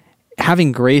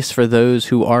having grace for those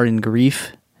who are in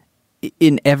grief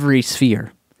in every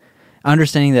sphere,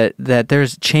 understanding that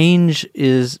there's change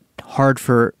is hard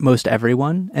for most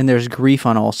everyone, and there's grief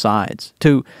on all sides.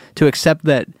 To accept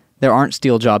that there aren't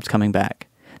steel jobs coming back,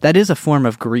 that is a form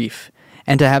of grief.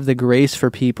 And to have the grace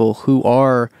for people who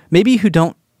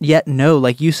don't yet know,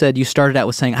 like you said, you started out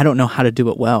with saying, I don't know how to do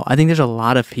it well. I think there's a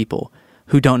lot of people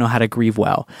who don't know how to grieve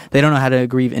well. They don't know how to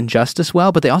grieve injustice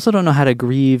well, but they also don't know how to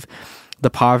grieve the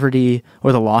poverty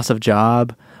or the loss of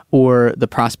job or the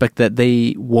prospect that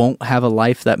they won't have a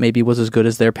life that maybe was as good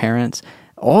as their parents.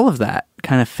 All of that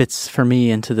kind of fits for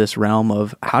me into this realm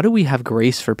of how do we have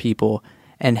grace for people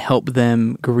and help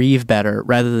them grieve better,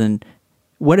 rather than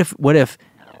what if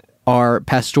our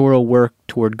pastoral work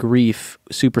toward grief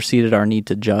superseded our need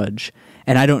to judge?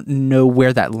 And I don't know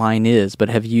where that line is, but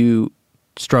have you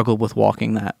struggled with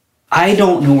walking that? I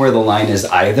don't know where the line is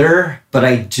either, but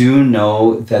I do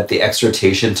know that the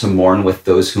exhortation to mourn with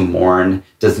those who mourn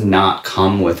does not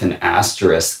come with an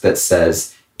asterisk that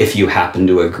says, if you happen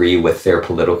to agree with their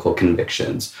political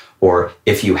convictions, or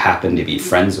if you happen to be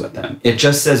friends with them. It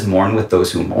just says mourn with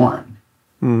those who mourn.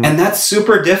 Mm-hmm. And that's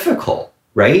super difficult,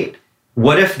 right?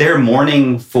 What if they're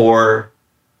mourning for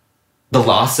the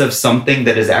loss of something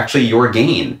that is actually your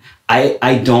gain?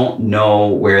 I don't know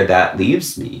where that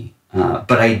leaves me,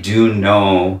 but I do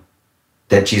know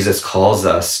that Jesus calls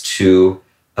us to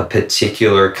a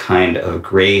particular kind of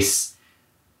grace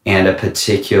and a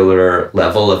particular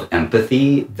level of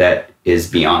empathy that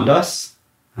is beyond us.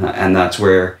 And that's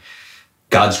where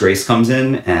God's grace comes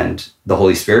in and the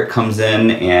Holy Spirit comes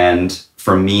in. And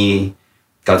for me,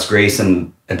 God's grace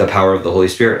and the power of the Holy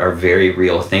Spirit are very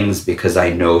real things, because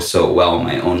I know so well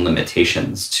my own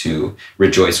limitations to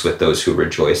rejoice with those who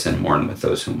rejoice and mourn with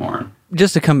those who mourn.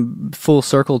 Just to come full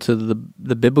circle to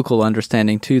the biblical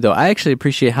understanding too, though, I actually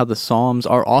appreciate how the Psalms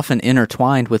are often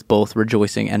intertwined with both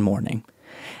rejoicing and mourning,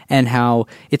 and how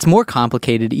it's more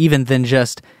complicated even than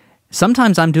just,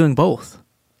 sometimes I'm doing both.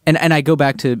 And I go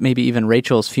back to maybe even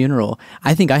Rachel's funeral.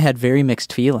 I think I had very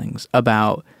mixed feelings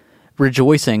about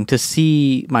rejoicing to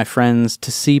see my friends,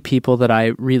 to see people that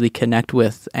I really connect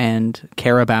with and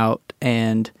care about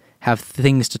and have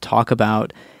things to talk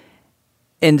about.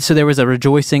 And so there was a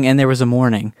rejoicing and there was a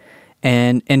mourning.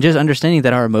 And just understanding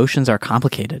that our emotions are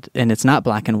complicated and it's not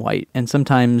black and white. And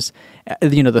sometimes,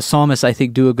 the psalmists, I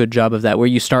think, do a good job of that, where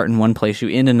you start in one place, you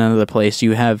end in another place,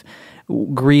 you have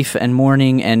grief and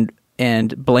mourning and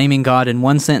blaming God in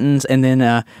one sentence, and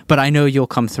then, but I know you'll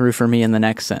come through for me in the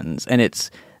next sentence. And it's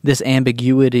this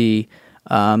ambiguity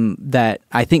that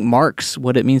I think marks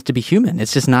what it means to be human.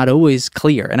 It's just not always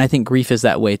clear. And I think grief is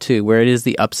that way too, where it is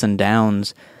the ups and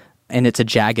downs, and it's a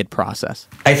jagged process.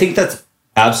 I think that's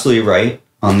absolutely right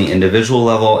on the individual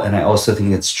level, and I also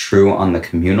think it's true on the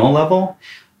communal level.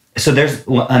 So there's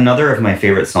another of my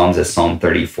favorite Psalms is Psalm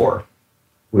 34,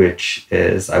 which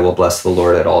is, I will bless the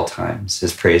Lord at all times.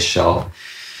 His praise shall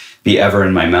be ever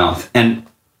in my mouth. And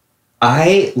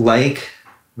I like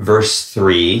verse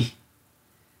 3,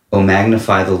 O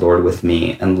magnify the Lord with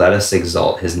me, and let us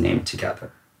exalt his name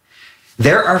together.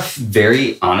 There are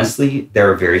very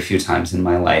few times in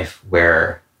my life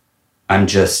where I'm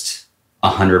just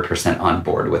 100% on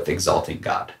board with exalting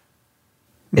God.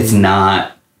 It's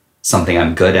not something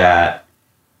I'm good at.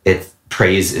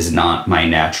 Praise is not my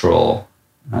natural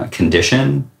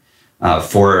condition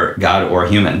for God or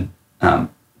human.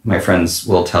 My friends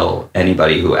will tell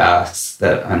anybody who asks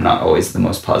that I'm not always the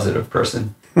most positive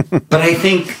person. But I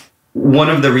think one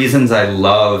of the reasons I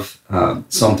love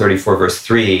Psalm 34, verse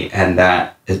 3, and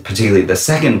that is particularly the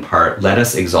second part, let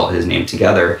us exalt his name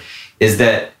together, is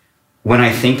that when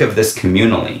I think of this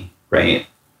communally, right,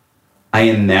 I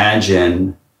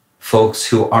imagine folks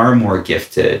who are more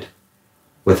gifted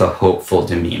with a hopeful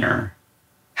demeanor,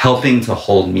 helping to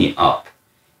hold me up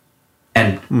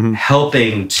and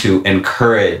helping to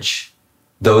encourage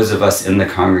those of us in the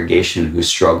congregation who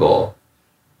struggle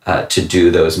to do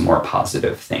those more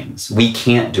positive things. We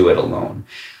can't do it alone.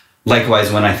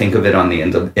 Likewise, when I think of it on the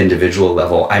individual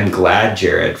level, I'm glad,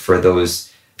 Jared, for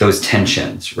those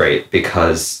tensions, right?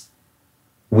 Because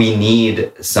we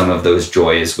need some of those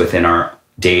joys within our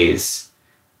days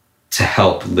to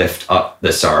help lift up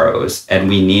the sorrows. And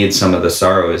we need some of the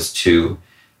sorrows to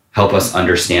help us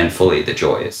understand fully the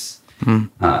joys.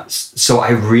 So I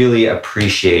really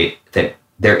appreciate that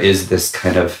there is this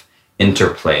kind of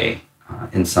interplay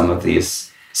in some of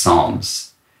these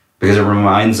Psalms, because it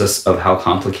reminds us of how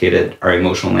complicated our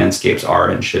emotional landscapes are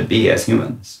and should be as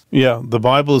humans. Yeah, the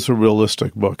Bible is a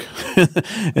realistic book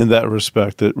in that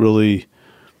respect. It really,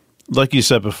 like you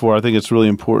said before, I think it's really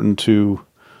important to,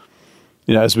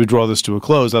 as we draw this to a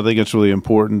close, I think it's really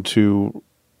important to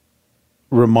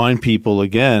remind people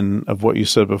again of what you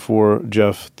said before,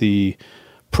 Jeff, the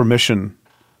permission,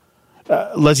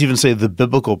 let's even say the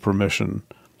biblical permission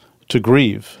to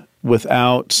grieve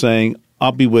without saying,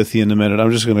 I'll be with you in a minute.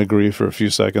 I'm just going to grieve for a few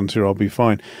seconds here. I'll be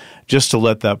fine. Just to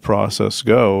let that process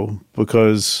go,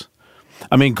 because,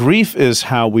 grief is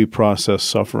how we process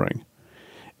suffering.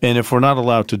 And if we're not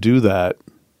allowed to do that,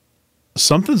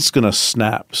 something's going to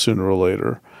snap sooner or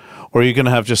later. Or you're going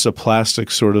to have just a plastic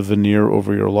sort of veneer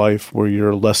over your life where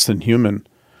you're less than human.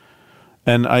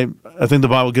 And I think the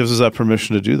Bible gives us that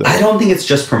permission to do that. I don't think it's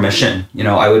just permission.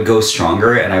 I would go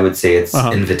stronger and I would say it's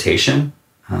invitation.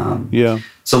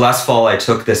 So last fall, I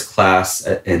took this class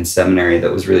in seminary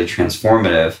that was really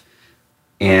transformative.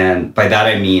 And by that,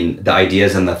 I mean the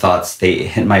ideas and the thoughts, they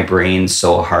hit my brain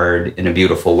so hard in a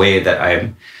beautiful way that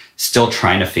I'm still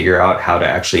trying to figure out how to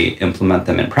actually implement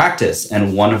them in practice.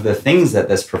 And one of the things that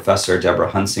this professor,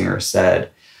 Deborah Hunsinger,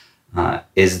 said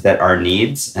is that our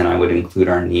needs, and I would include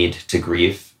our need to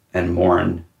grieve and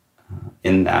mourn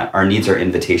in that, our needs are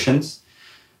invitations.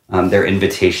 They're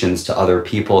invitations to other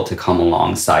people to come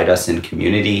alongside us in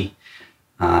community.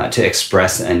 To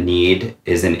express a need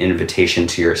is an invitation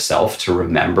to yourself to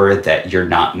remember that you're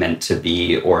not meant to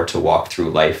be or to walk through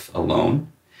life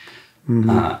alone.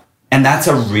 And that's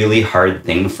a really hard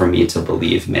thing for me to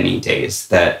believe many days,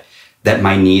 that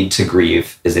my need to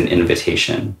grieve is an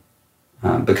invitation,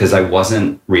 because I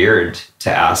wasn't reared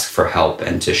to ask for help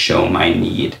and to show my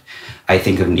need. I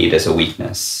think of need as a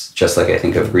weakness, just like I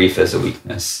think of grief as a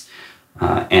weakness.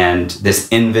 And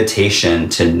this invitation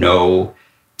to know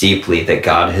deeply that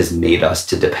God has made us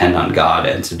to depend on God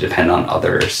and to depend on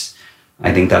others,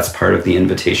 I think that's part of the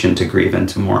invitation to grieve and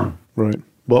to mourn. Right.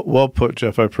 Well put,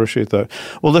 Jeff. I appreciate that.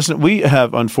 Well, listen, we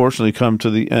have unfortunately come to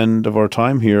the end of our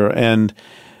time here. And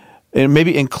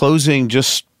maybe in closing,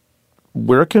 just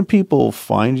where can people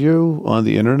find you on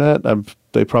the internet?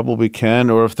 They probably can.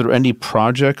 Or if there are any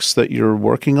projects that you're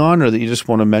working on or that you just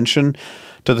want to mention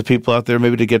to the people out there,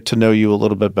 maybe to get to know you a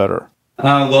little bit better.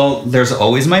 Well, there's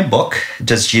always my book,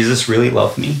 Does Jesus Really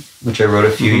Love Me?, which I wrote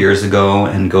a few years ago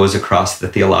and goes across the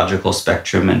theological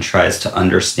spectrum and tries to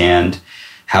understand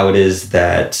how it is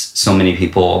that so many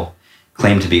people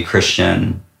claim to be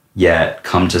Christian, yet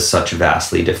come to such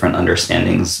vastly different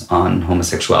understandings on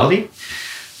homosexuality.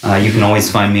 You can always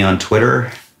find me on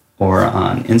Twitter or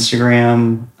on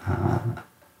Instagram.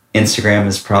 Instagram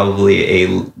is probably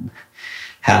a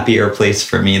happier place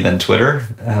for me than Twitter,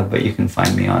 but you can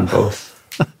find me on both.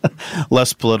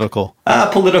 Less political.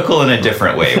 Political in a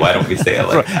different way. Why don't we say it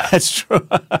like that? That's true.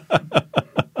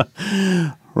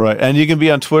 Right. And you can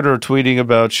be on Twitter tweeting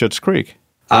about Schitt's Creek.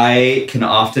 I can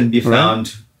often be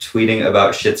found tweeting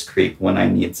about Schitt's Creek when I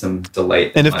need some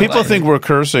delight. And if people think we're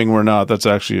cursing, we're not. That's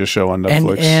actually a show on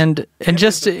Netflix. And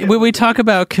just when we talk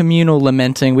about communal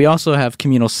lamenting, we also have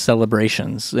communal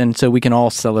celebrations. And so we can all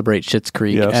celebrate Schitt's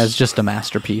Creek as just a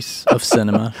masterpiece of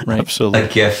cinema, right? Absolutely. A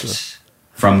gift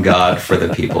from God for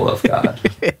the people of God.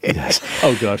 Yes.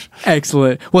 Oh, gosh.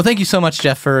 Excellent. Well, thank you so much,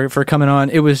 Jeff, for coming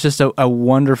on. It was just a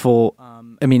wonderful,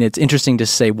 it's interesting to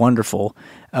say wonderful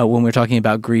when we're talking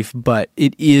about grief, but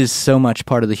it is so much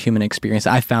part of the human experience.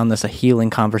 I found this a healing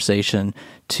conversation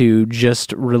to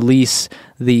just release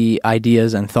the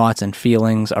ideas and thoughts and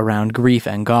feelings around grief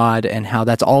and God and how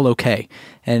that's all okay.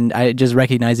 And I just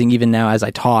recognizing even now as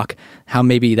I talk, how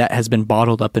maybe that has been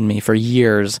bottled up in me for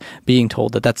years, being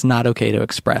told that that's not okay to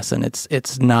express and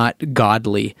it's not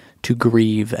godly to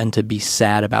grieve and to be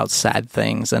sad about sad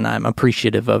things. And I'm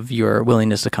appreciative of your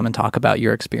willingness to come and talk about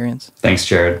your experience. Thanks,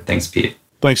 Jared. Thanks, Pete.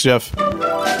 Thanks, Jeff.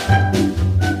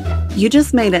 You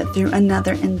just made it through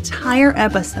another entire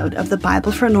episode of the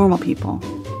Bible for Normal People.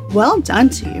 Well done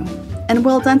to you, and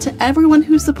well done to everyone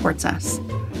who supports us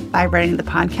by rating the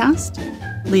podcast,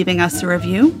 leaving us a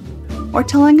review, or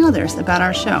telling others about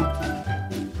our show.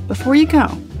 Before you go,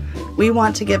 we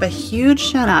want to give a huge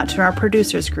shout out to our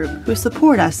producers group who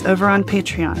support us over on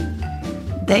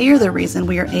Patreon. They are the reason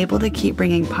we are able to keep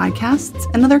bringing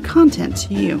podcasts and other content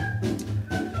to you.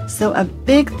 So a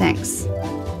big thanks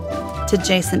to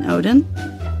Jason Oden,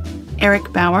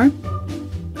 Eric Bauer,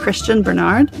 Christian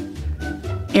Bernard,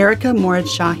 Erica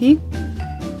Morid-Shahi,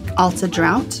 Alta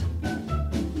Drought,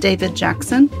 David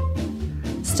Jackson,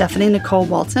 Stephanie Nicole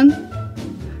Walton,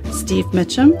 Steve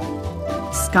Mitchum,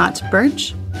 Scott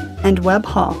Birch, and Webb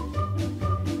Hall.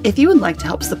 If you would like to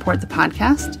help support the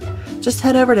podcast, just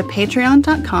head over to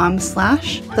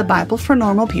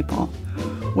patreon.com/thebiblefornormalpeople,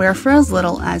 where for as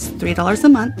little as $3 a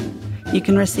month, you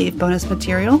can receive bonus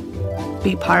material,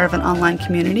 be part of an online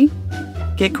community,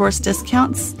 get course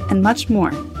discounts, and much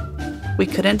more. We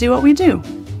couldn't do what we do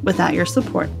without your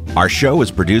support. Our show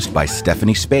is produced by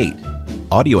Stephanie Spade,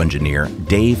 audio engineer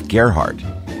Dave Gerhardt,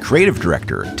 creative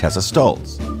director Tessa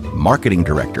Stoltz, marketing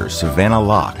director Savannah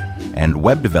Locke, and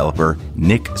web developer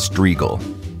Nick Striegel.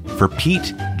 For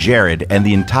Pete, Jared, and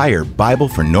the entire Bible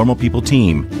for Normal People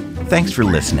team, thanks for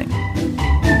listening.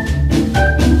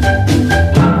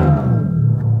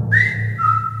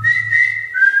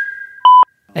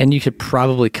 And you should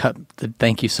probably cut the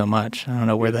thank you so much. I don't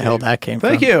know where the hell that came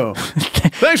Thank from. you.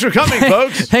 Thanks for coming,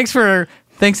 folks. Thanks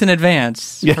in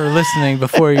advance for listening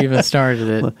before you even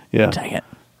started it. Yeah. Dang it.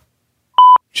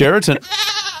 Jared's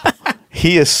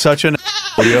he is such an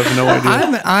you have no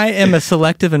idea. I am a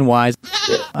selective and wise.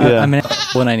 I'm an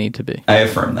when I need to be. I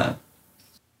affirm that.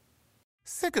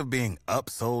 Sick of being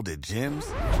upsold at gyms?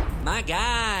 My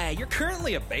guy, you're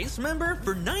currently a base member.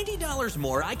 For $90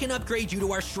 more, I can upgrade you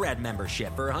to our Shred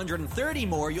membership. For $130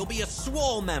 more, you'll be a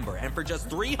Swole member. And for just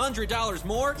 $300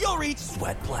 more, you'll reach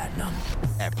Sweat Platinum.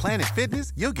 At Planet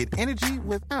Fitness, you'll get energy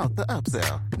without the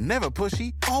upsell. Never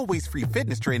pushy, always free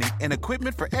fitness training and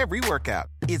equipment for every workout.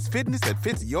 It's fitness that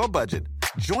fits your budget.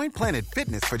 Join Planet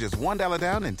Fitness for just $1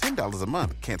 down and $10 a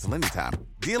month. Cancel anytime.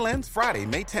 Deal ends Friday,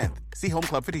 May 10th. See Home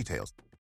Club for details.